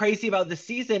so crazy about this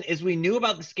season is we knew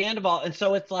about the Scandival. And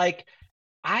so it's like,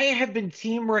 I have been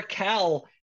team Raquel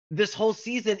this whole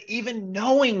season, even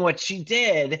knowing what she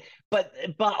did, but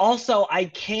also I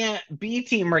can't be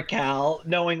team Raquel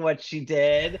knowing what she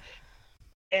did.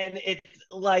 And it's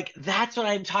like, that's what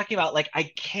I'm talking about. Like,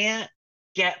 I can't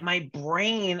get my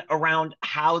brain around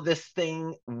how this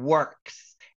thing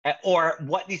works or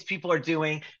what these people are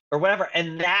doing or whatever.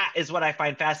 And that is what I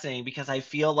find fascinating, because I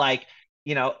feel like,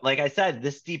 you know, like I said,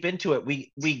 this deep into it,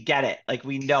 we get it. Like,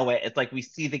 we know it. It's like we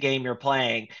see the game you're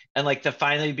playing. And like, to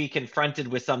finally be confronted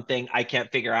with something I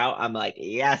can't figure out, I'm like,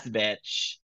 yes,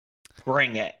 bitch,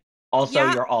 bring it. Also,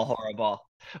 you're all horrible.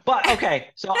 But okay,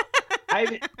 so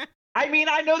I mean,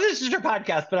 I know this is your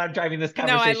podcast, but I'm driving this No, I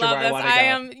conversation love where I this. want to I go.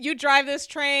 am. You drive this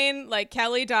train like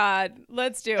Kelly Dodd.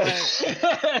 Let's do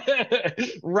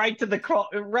it. Right to the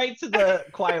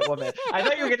quiet woman. I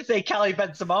thought you were going to say Kelly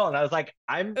Ben Simone. I was like,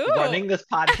 I'm Ooh. running this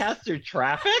podcast through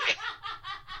traffic.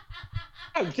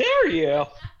 How dare you?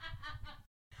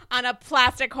 On a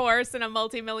plastic horse in a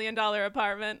multi-million-dollar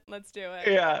apartment. Let's do it.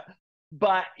 Yeah.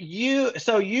 But you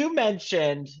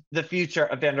mentioned the future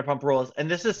of Vanderpump Rules, and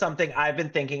this is something I've been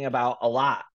thinking about a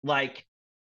lot. Like,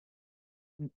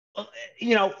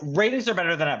 ratings are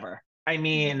better than ever. I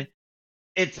mean,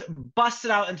 it's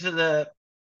busted out into the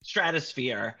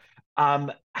stratosphere.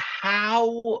 How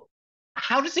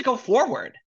does it go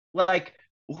forward? Like,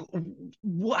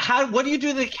 what do you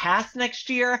do to the cast next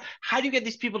year? How do you get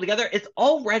these people together? It's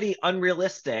already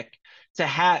unrealistic to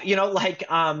have,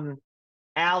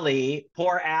 Allie,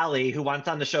 poor Allie, who wants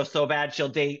on the show so bad she'll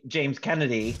date James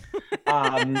Kennedy,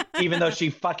 even though she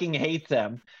fucking hates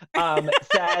him,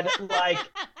 said, like,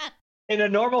 in a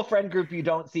normal friend group, you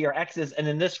don't see your exes. And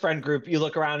in this friend group, you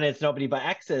look around and it's nobody but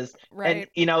exes. Right.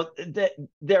 And,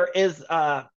 there is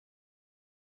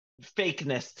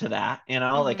fakeness to that,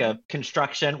 like a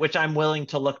construction, which I'm willing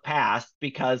to look past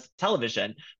because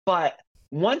television. But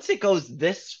once it goes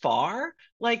this far,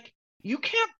 like, you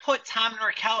can't put Tom and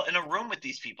Raquel in a room with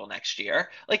these people next year.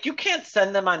 Like, you can't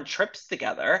send them on trips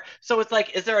together. So it's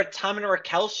like, is there a Tom and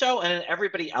Raquel show and an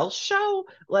everybody else show?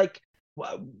 Like,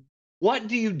 what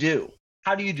do you do?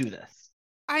 How do you do this?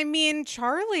 I mean,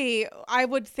 Charlie, I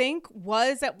would think,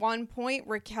 was at one point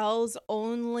Raquel's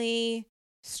only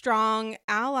strong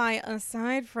ally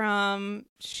aside from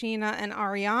Sheena and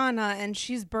Ariana, and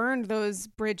she's burned those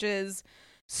bridges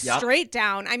straight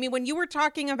down. I mean, when you were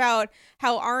talking about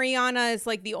how Ariana is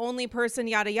like the only person,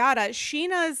 yada yada,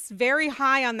 Sheena's very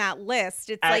high on that list.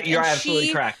 It's like, you're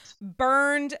absolutely correct.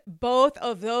 Burned both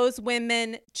of those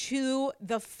women to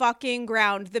the fucking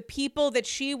ground. The people that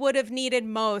she would have needed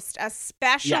most,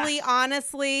 especially,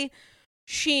 honestly,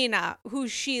 Sheena, who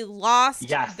she lost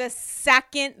the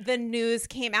second the news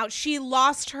came out. She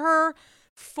lost her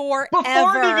forever.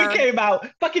 Before it even came out,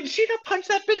 fucking Sheena punched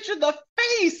that bitch in the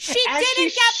face. She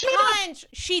didn't get punched.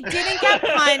 She didn't get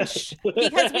punched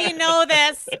because we know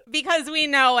this, because we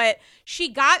know it.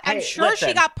 I'm sure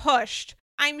she got pushed.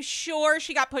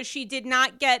 She did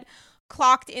not get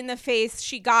clocked in the face.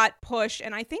 She got pushed,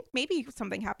 and I think maybe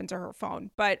something happened to her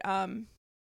phone. But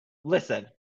listen,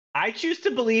 I choose to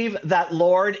believe that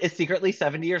Lorde is secretly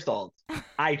 70 years old.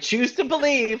 I choose to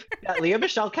believe that Leah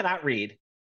Michelle cannot read.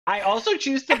 I also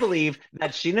choose to believe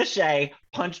that Sheena Shea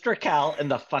punched Raquel in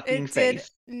the fucking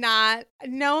face. Not,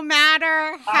 no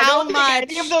matter how much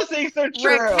any of those things are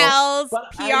true, Raquel's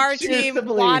PR team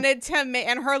wanted to make,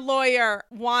 and her lawyer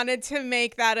wanted to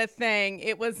make that a thing,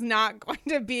 it was not going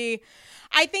to be.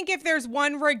 I think if there's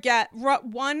one regret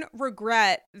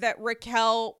that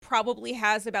Raquel probably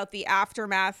has about the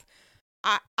aftermath,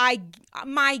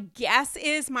 my guess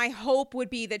is, my hope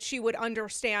would be that she would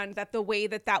understand that the way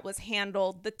that was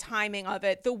handled, the timing of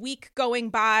it, the week going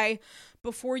by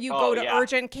before you go to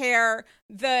urgent care,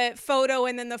 the photo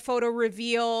and then the photo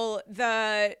reveal,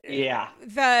 the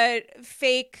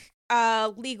fake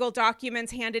legal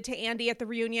documents handed to Andy at the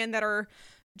reunion that are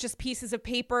just pieces of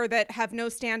paper that have no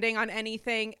standing on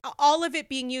anything, all of it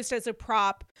being used as a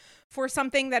prop for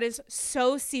something that is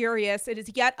so serious. It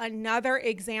is yet another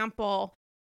example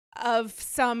of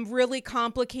some really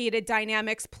complicated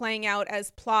dynamics playing out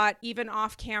as plot, even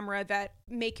off camera, that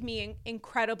make me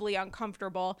incredibly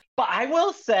uncomfortable. But I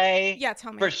will say,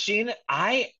 tell me. For Sheena,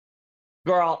 I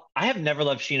have never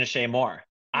loved Sheena Shea more.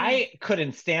 I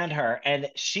couldn't stand her. And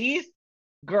she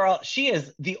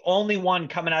is the only one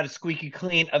coming out of squeaky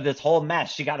clean of this whole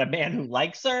mess. She got a man who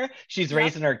likes her. She's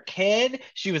raising her kid.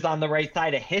 She was on the right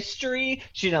side of history.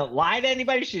 She didn't lie to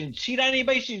anybody. She didn't cheat on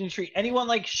anybody. She didn't treat anyone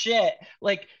like shit.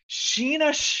 Like,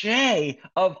 Sheena Shea,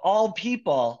 of all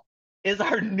people, is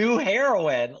our new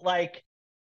heroine. Like,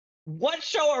 what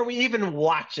show are we even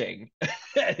watching?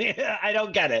 I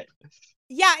don't get it.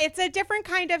 Yeah, it's a different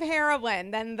kind of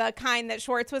heroine than the kind that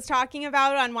Schwartz was talking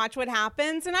about on Watch What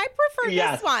Happens. And I prefer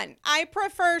this one. I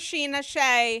prefer Sheena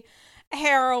Shea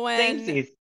heroine.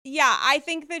 Yeah, I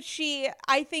think that she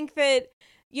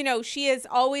has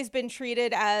always been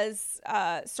treated as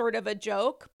sort of a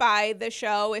joke by the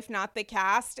show, if not the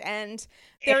cast. And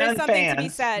there is something to be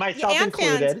said.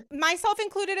 Myself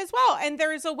included as well. And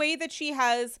there is a way that she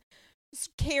has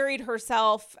carried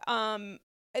herself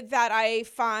that I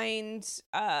find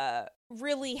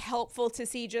really helpful to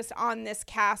see just on this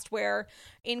cast, where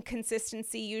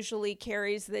inconsistency usually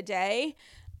carries the day.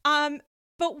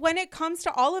 But when it comes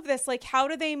to all of this, like, how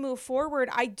do they move forward?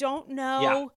 I don't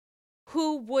know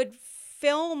who would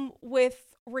film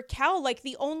with Raquel, like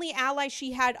the only ally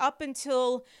she had up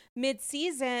until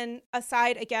mid-season,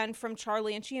 aside again from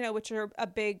Charlie and Sheena, which are a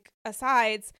big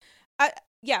asides.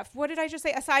 Yeah, what did I just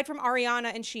say? Aside from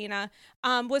Ariana and Sheena,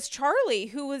 was Charlie,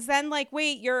 who was then like,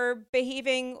 wait, you're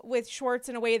behaving with Schwartz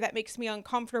in a way that makes me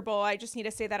uncomfortable. I just need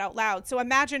to say that out loud. So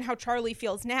imagine how Charlie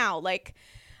feels now. Like,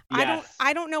 Yes.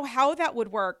 I don't know how that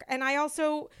would work. And I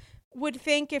also would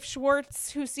think if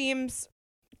Schwartz, who seems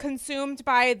consumed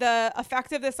by the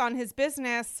effect of this on his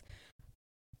business,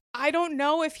 I don't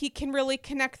know if he can really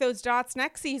connect those dots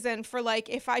next season for like,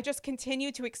 if I just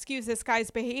continue to excuse this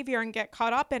guy's behavior and get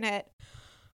caught up in it,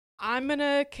 I'm going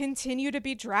to continue to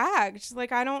be dragged.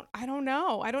 Like, I don't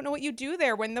know. I don't know what you do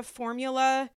there when the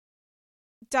formula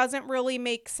doesn't really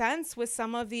make sense with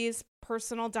some of these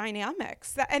personal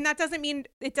dynamics. And that doesn't mean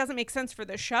it doesn't make sense for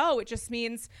the show. It just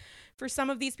means for some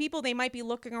of these people, they might be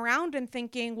looking around and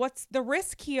thinking, what's the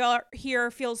risk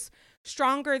here feels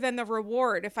stronger than the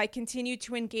reward if I continue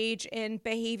to engage in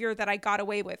behavior that I got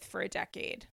away with for a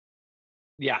decade.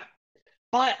 Yeah.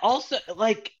 But also,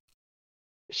 like,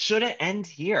 should it end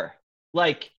here?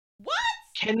 Like,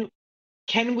 what?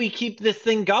 Can we keep this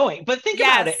thing going? But think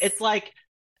about it. It's like,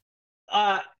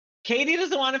 Katie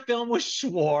doesn't want to film with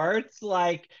Schwartz.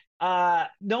 Like, no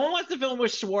one wants to film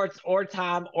with Schwartz or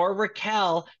Tom or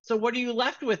Raquel. So what are you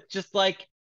left with? Just like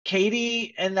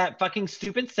Katie and that fucking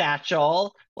stupid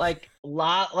Satchel. Like,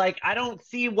 I don't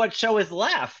see what show is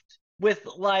left with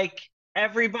like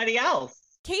everybody else.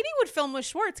 Katie would film with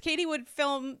Schwartz. Katie would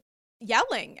film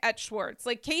yelling at Schwartz.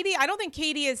 Like, Katie, I don't think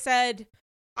Katie has said,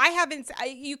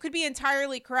 you could be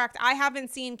entirely correct. I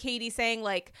haven't seen Katie saying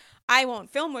like, I won't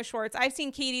film with Schwartz. I've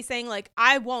seen Katie saying like,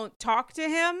 I won't talk to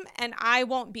him and I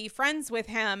won't be friends with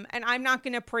him. And I'm not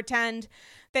going to pretend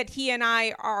that he and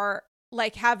I are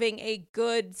like having a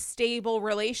good, stable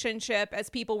relationship as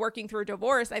people working through a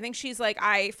divorce. I think she's like,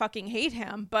 I fucking hate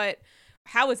him. But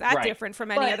how is that different from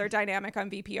any other dynamic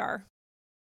on VPR?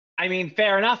 I mean,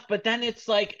 fair enough. But then it's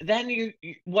like, then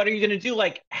what are you going to do?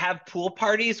 Like, have pool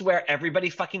parties where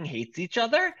everybody fucking hates each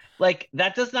other? Like,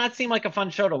 that does not seem like a fun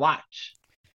show to watch.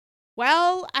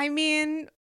 Well, I mean,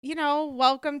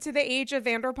 welcome to the age of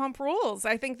Vanderpump Rules.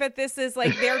 I think that this is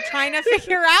like, they're trying to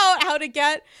figure out how to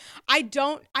get, I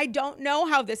don't know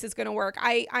how this is going to work.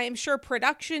 I am sure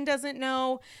production doesn't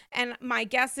know. And my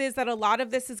guess is that a lot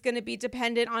of this is going to be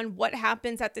dependent on what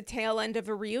happens at the tail end of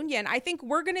a reunion. I think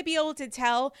we're going to be able to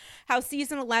tell how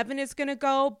season 11 is going to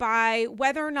go by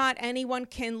whether or not anyone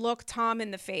can look Tom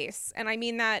in the face. And I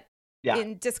mean that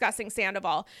in discussing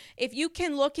Sandoval. If you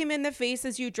can look him in the face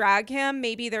as you drag him,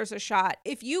 maybe there's a shot.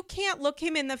 If you can't look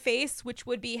him in the face, which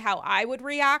would be how I would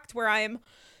react, where I'm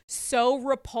so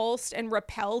repulsed and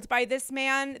repelled by this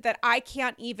man that I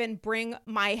can't even bring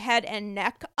my head and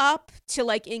neck up to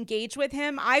like engage with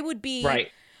him, I would be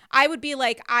like,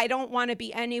 I don't want to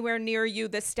be anywhere near you.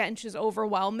 The stench is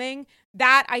overwhelming.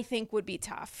 That I think would be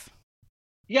tough.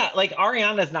 Yeah, like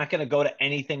Ariana's not going to go to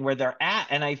anything where they're at.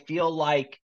 And I feel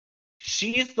like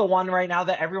she's the one right now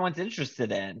that everyone's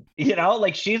interested in,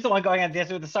 like she's the one going on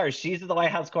Dancing with the Stars. She's the White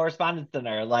House Correspondents'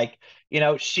 Dinner. Like,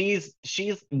 she's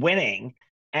winning.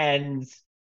 And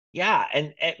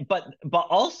but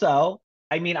also,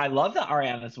 I mean, I love that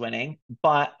Ariana's winning,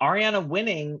 but Ariana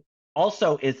winning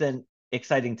also isn't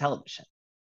exciting television.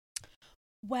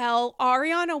 Well,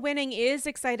 Ariana winning is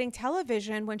exciting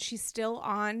television when she's still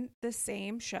on the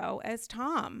same show as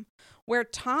Tom, where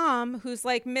Tom, who's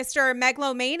like Mr.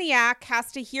 Megalomaniac,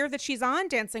 has to hear that she's on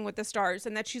Dancing with the Stars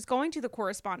and that she's going to the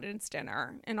Correspondents'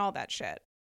 Dinner and all that shit.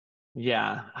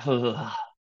 Yeah.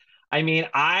 I mean,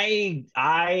 I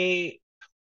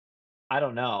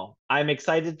don't know. I'm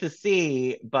excited to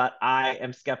see, but I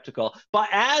am skeptical. But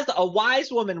as a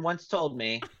wise woman once told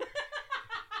me,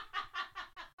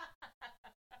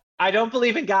 I don't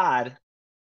believe in God,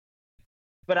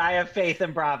 but I have faith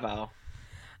in Bravo.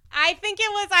 I think it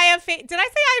was I have faith. Did I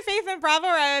say I have faith in Bravo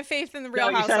or I have faith in the Real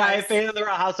Housewives? No, you said I have faith in the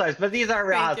Real Housewives, but these are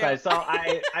Real Housewives, so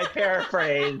I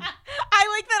paraphrase. I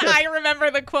like that I remember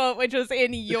the quote, which was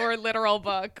in your literal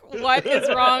book. What is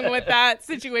wrong with that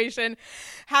situation?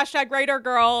 # writer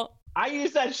girl. I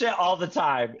use that shit all the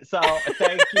time, so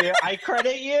thank you. I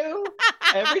credit you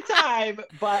every time,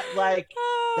 but like,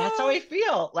 that's how I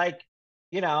feel. Like,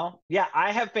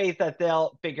 I have faith that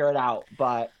they'll figure it out,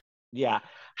 but yeah.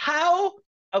 How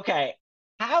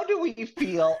do we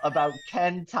feel about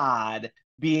Ken Todd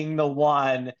being the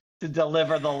one to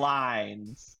deliver the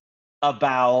lines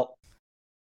about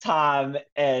Tom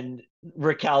and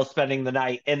Raquel spending the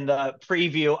night in the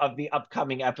preview of the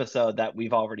upcoming episode that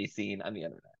we've already seen on the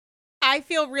internet? I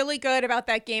feel really good about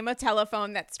that game of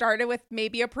telephone that started with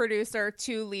maybe a producer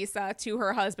to Lisa to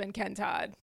her husband, Ken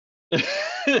Todd.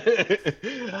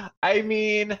 I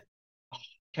mean,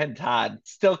 Ken Todd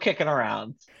still kicking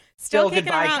around. Still Still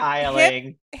kicking goodbye, around.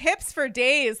 Kyling. Hips for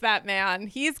days, that man.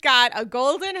 He's got a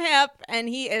golden hip and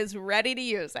he is ready to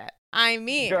use it. I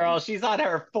mean, Girl, she's on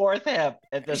her 4th hip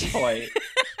at this point.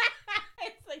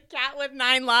 it's a cat with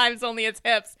 9 lives, only its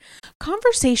hips.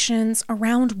 Conversations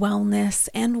around wellness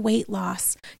and weight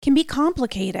loss can be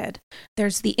complicated.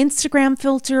 There's the Instagram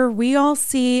filter we all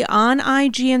see on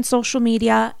IG and social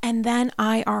media, and then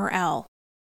IRL.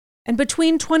 And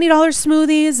between $20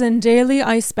 smoothies and daily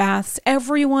ice baths,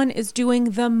 everyone is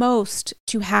doing the most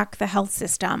to hack the health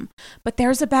system. But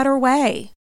there's a better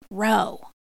way. Row.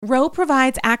 Row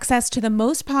provides access to the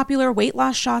most popular weight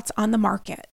loss shots on the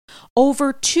market.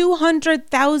 Over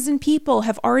 200,000 people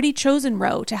have already chosen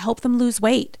Row to help them lose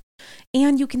weight.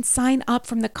 And you can sign up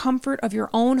from the comfort of your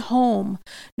own home.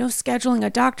 No scheduling a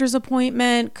doctor's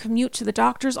appointment, commute to the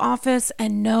doctor's office,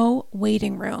 and no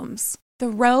waiting rooms. The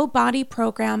Row Body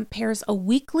Program pairs a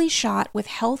weekly shot with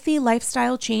healthy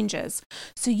lifestyle changes,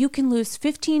 so you can lose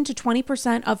 15 to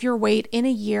 20% of your weight in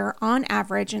a year on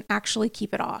average and actually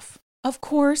keep it off. Of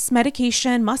course,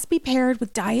 medication must be paired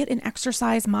with diet and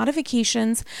exercise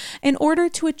modifications in order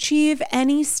to achieve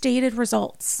any stated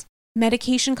results.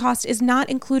 Medication cost is not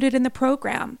included in the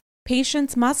program.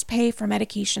 Patients must pay for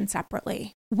medication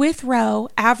separately. With Row,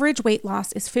 average weight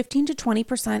loss is 15 to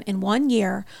 20% in 1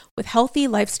 year with healthy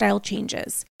lifestyle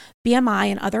changes.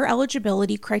 BMI and other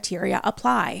eligibility criteria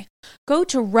apply. Go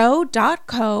to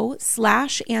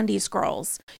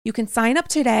row.co/AndyScrolls. You can sign up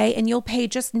today and you'll pay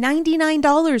just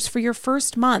 $99 for your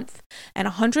first month and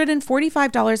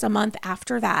 $145 a month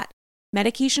after that.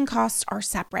 Medication costs are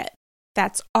separate.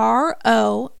 That's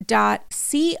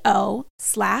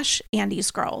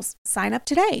ro.co/AndyScrolls. Sign up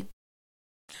today.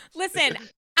 Listen,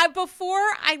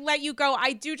 before I let you go,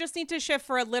 I do just need to shift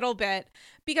for a little bit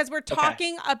because we're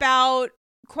talking about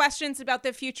questions about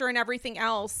the future and everything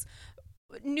else.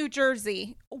 New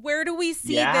Jersey, where do we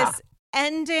see this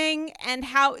ending, and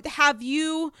how have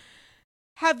your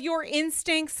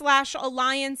instincts /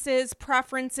 alliances,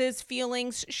 preferences,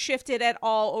 feelings shifted at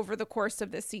all over the course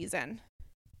of this season?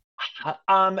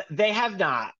 They have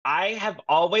not. I have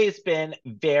always been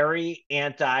very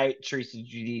anti Teresa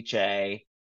Giudice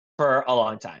for a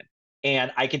long time,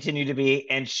 and I continue to be,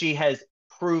 and she has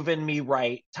proven me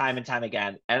right time and time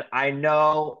again. And I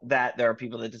know that there are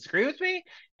people that disagree with me,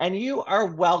 and you are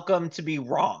welcome to be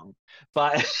wrong.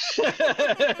 But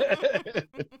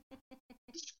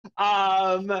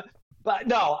but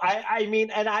no, I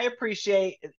mean, and I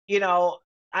appreciate,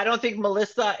 I don't think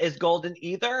Melissa is golden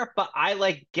either, but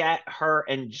I get her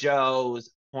and Joe's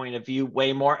point of view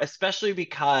way more, especially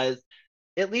because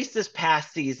at least this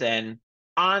past season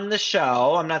on the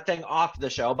show, I'm not saying off the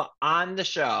show, but on the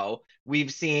show,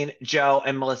 we've seen Joe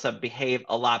and Melissa behave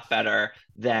a lot better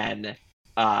than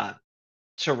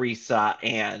Teresa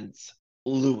and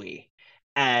Louis.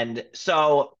 And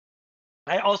so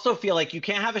I also feel like you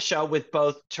can't have a show with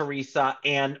both Teresa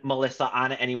and Melissa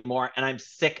on it anymore. And I'm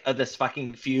sick of this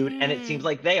fucking feud. And it seems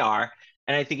like they are.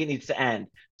 And I think it needs to end.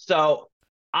 So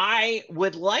I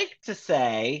would like to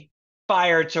say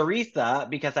fire Teresa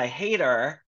because I hate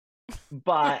her,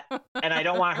 and I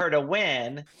don't want her to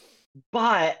win.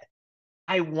 But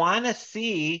I want to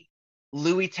see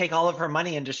Louis take all of her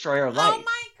money and destroy her life. Oh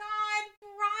my God,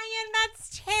 Brian,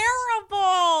 that's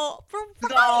terrible. For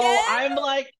Brian. So I'm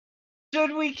like,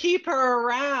 should we keep her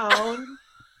around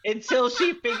until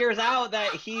she figures out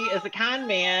that he is a con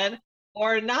man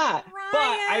or not?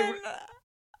 Brian. But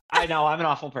I know I'm an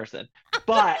awful person,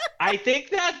 but I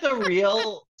think that the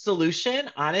real solution,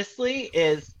 honestly,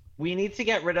 is we need to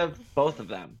get rid of both of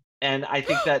them. And I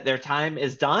think that their time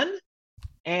is done,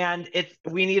 and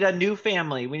we need a new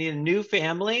family. We need a new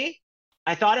family.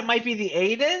 I thought it might be the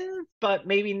Aidens, but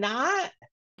maybe not.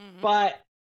 Mm-hmm. But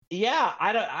yeah,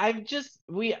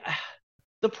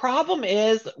 the problem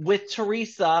is with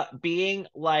Teresa being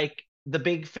like the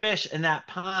big fish in that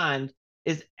pond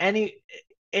is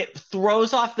it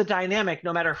throws off the dynamic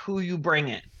no matter who you bring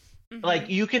in. Mm-hmm. Like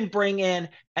you can bring in,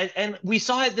 and we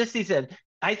saw it this season.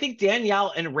 I think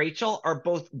Danielle and Rachel are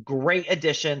both great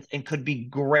additions and could be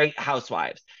great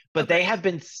housewives, but they have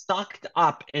been sucked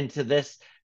up into this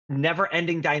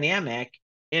never-ending dynamic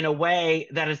in a way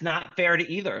that is not fair to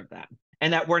either of them.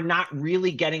 And that we're not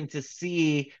really getting to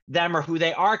see them or who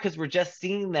they are because we're just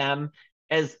seeing them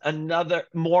as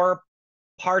more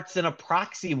parts in a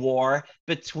proxy war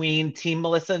between Team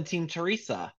Melissa and Team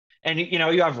Teresa. And,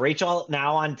 you have Rachel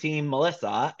now on Team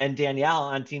Melissa and Danielle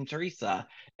on Team Teresa.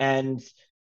 And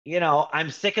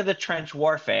I'm sick of the trench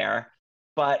warfare.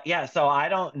 But yeah, so I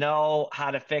don't know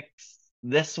how to fix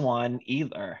this one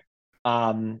either.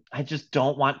 I just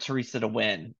don't want Teresa to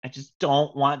win. I just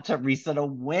don't want Teresa to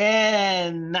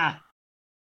win.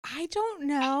 I don't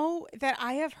know that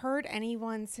I have heard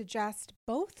anyone suggest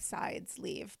both sides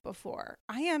leave before.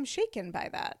 I am shaken by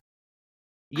that.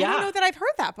 I don't Yeah. know that I've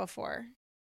heard that before.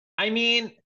 I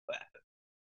mean,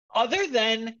 other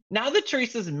than now that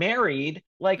Teresa's married,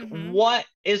 like Mm-hmm. what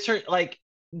is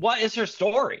her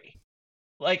story?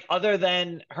 Like other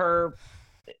than her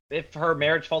if her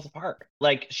marriage falls apart.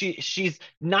 Like she's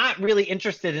not really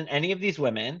interested in any of these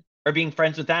women or being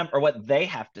friends with them or what they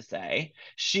have to say.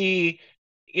 She,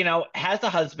 has a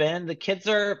husband, the kids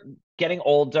are getting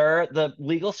older, the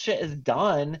legal shit is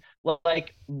done.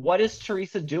 Like what is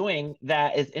Teresa doing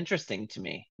that is interesting to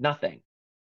me? Nothing.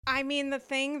 I mean, the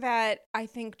thing that I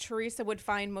think Teresa would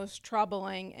find most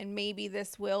troubling, and maybe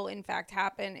this will in fact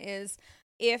happen, is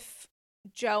if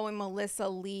Joe and Melissa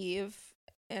leave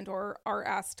and or are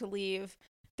asked to leave,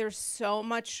 there's so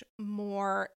much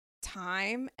more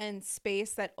time and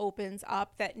space that opens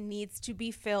up that needs to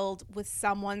be filled with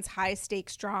someone's high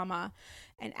stakes drama.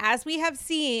 And as we have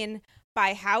seen,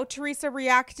 by how Teresa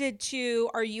reacted to,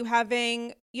 are you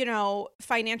having,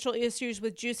 financial issues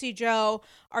with Juicy Joe?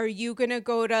 Are you going to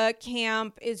go to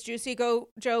camp? Is Joe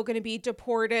going to be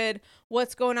deported?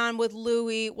 What's going on with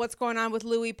Louie? What's going on with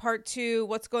Louie part 2?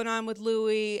 What's going on with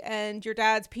Louie and your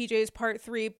dad's PJ's part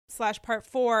 3/part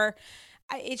 4?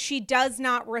 She does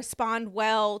not respond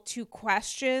well to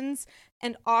questions.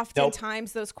 And Nope.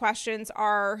 oftentimes those questions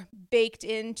are baked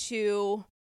into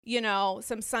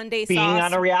some Sunday Being sauce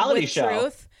on a reality with show.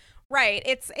 truth. Right.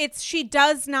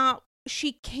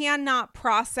 She cannot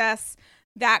process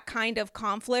that kind of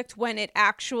conflict when it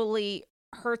actually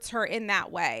hurts her in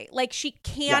that way. Like she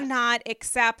cannot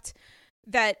accept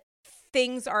that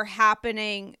things are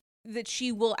happening that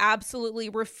she will absolutely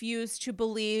refuse to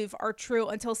believe are true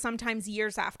until sometimes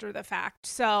years after the fact.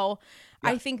 So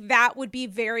I think that would be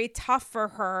very tough for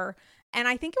her. And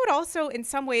I think it would also, in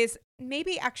some ways,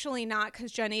 maybe actually not,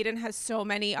 because Jen Aiden has so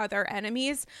many other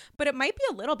enemies, but it might be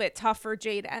a little bit tough for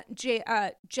Jen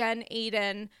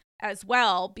Aiden as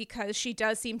well, because she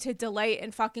does seem to delight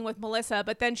in fucking with Melissa,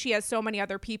 but then she has so many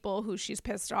other people who she's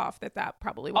pissed off that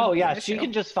probably wouldn't be an issue. She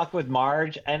can just fuck with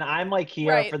Marge, and I'm like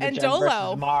here Right. for the And Jen Dolo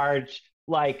versus Marge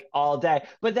like all day.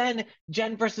 But then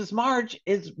Jen versus Marge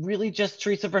is really just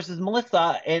Teresa versus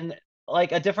Melissa in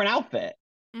like a different outfit.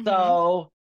 Mm-hmm.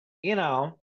 So,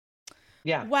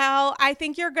 yeah. Well, I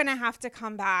think you're going to have to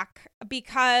come back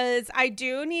because I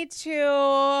do need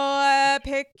to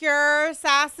pick your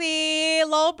sassy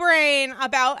little brain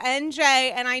about NJ.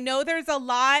 And I know there's a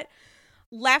lot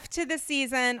left to the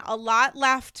season, a lot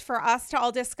left for us to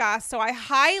all discuss. So I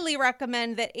highly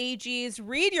recommend that AGs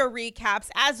read your recaps.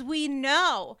 As we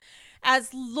know,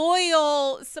 as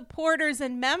loyal supporters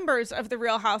and members of the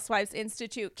Real Housewives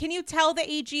Institute, can you tell the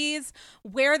AGs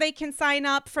where they can sign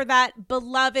up for that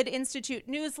beloved Institute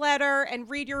newsletter and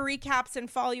read your recaps and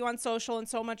follow you on social and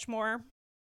so much more?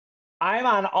 I'm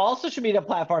on all social media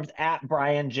platforms at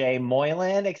Brian J.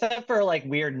 Moylan, except for like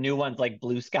weird new ones like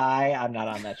Blue Sky. I'm not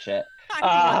on that shit. I don't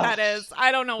know what that is.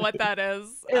 I don't know what that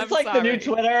is. It's I'm like sorry. the new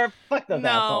Twitter. Fuck those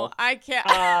assholes. I can't.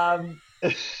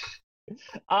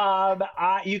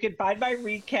 You can find my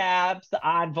recaps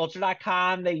on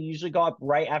vulture.com. They usually go up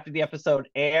right after the episode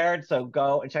aired, so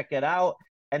go and check it out.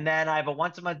 And then I have a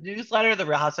once a month newsletter, the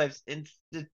Real Housewives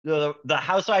the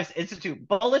Housewives Institute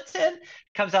Bulletin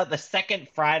comes out the second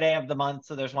Friday of the month.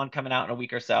 So there's one coming out in a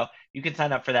week or so. You can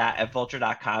sign up for that at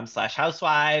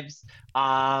vulture.com/housewives.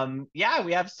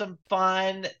 We have some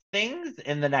fun things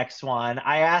in the next one.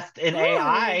 I asked an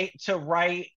AI to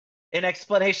write an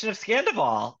explanation of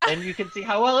Scandival, and you can see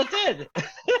how well it did.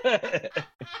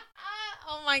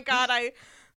 Oh my God, I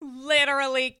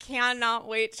literally cannot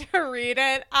wait to read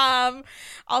it.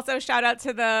 Also, shout out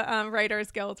to the Writers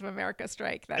Guild of America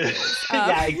strike that is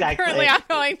exactly. currently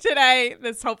ongoing today.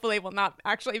 This hopefully will not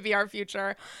actually be our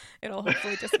future. It'll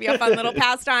hopefully just be a fun little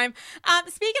pastime.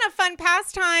 Speaking of fun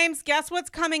pastimes, guess what's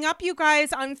coming up, you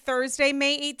guys, on Thursday,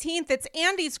 May 18th? It's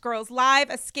Andy's Girls Live,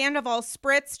 a Scandival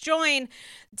Spritz. Join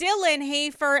Dylan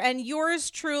Hafer and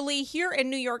yours truly here in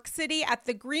New York City at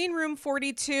the Green Room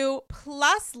 42,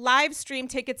 plus live stream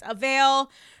tickets avail.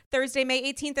 Thursday,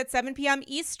 May 18th at 7 p.m.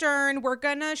 Eastern. We're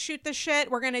going to shoot the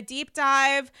shit. We're going to deep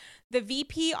dive the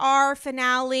VPR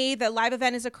finale. The live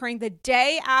event is occurring the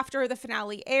day after the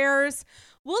finale airs.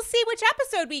 we'll see which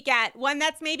episode we get. One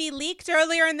that's maybe leaked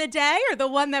earlier in the day or the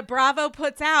one that Bravo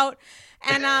puts out.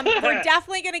 And we're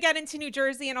definitely going to get into New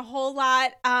Jersey and a whole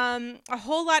lot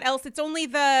else. It's only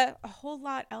a whole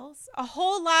lot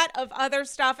of other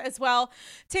stuff as well.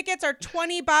 Tickets are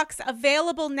 $20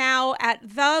 available now at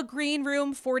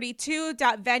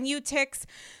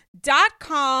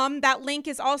thegreenroom42.venuetix.com. That link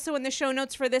is also in the show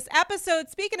notes for this episode.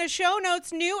 Speaking of show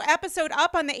notes, new episode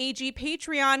up on the AG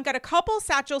Patreon. Got a couple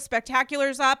Satchel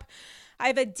Spectaculars up. I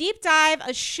have a deep dive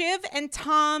of Shiv and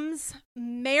Tom's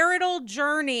marital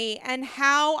journey and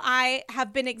how I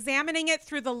have been examining it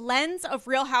through the lens of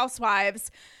Real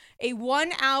Housewives. A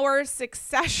 1-hour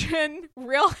Succession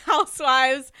Real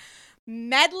Housewives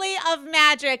medley of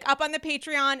magic up on the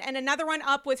Patreon, and another one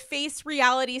up with Face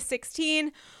Reality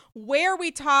 16, where we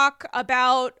talk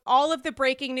about all of the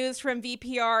breaking news from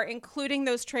VPR, including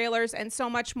those trailers and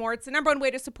so much more. It's the number one way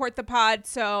to support the pod,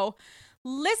 so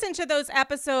listen to those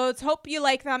episodes. Hope you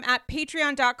like them at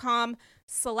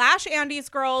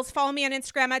patreon.com/AndysGirls. Follow me on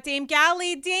Instagram at Dame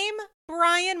Galley. Dame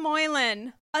Brian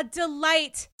Moylan, a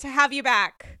delight to have you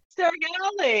back. Sir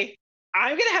Galley,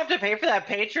 I'm going to have to pay for that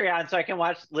Patreon so I can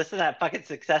listen to that fucking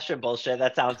Succession bullshit.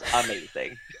 That sounds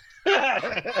amazing.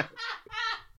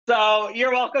 So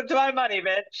you're welcome to my money,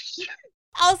 bitch.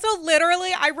 Also, literally,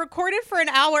 I recorded for an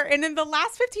hour, and in the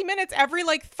last 15 minutes, every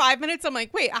 5 minutes, I'm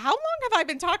like, wait, how long have I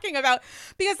been talking about?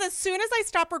 Because as soon as I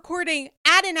stopped recording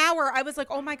at an hour, I was like,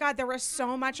 oh my God, there was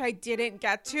so much I didn't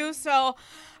get to. So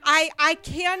I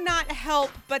cannot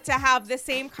help but to have the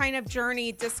same kind of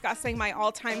journey discussing my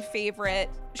all-time favorite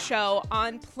show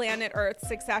on planet Earth,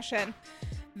 Succession,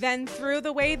 than through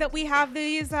the way that we have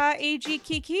these AG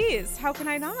Kikis. How can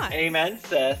I not? Amen,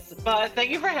 sis. But thank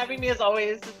you for having me as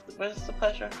always. It was a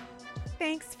pleasure.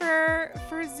 Thanks for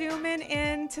zooming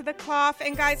into the cloth.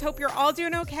 And guys, hope you're all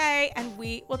doing okay, and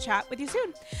we will chat with you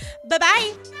soon.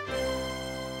 Bye-bye.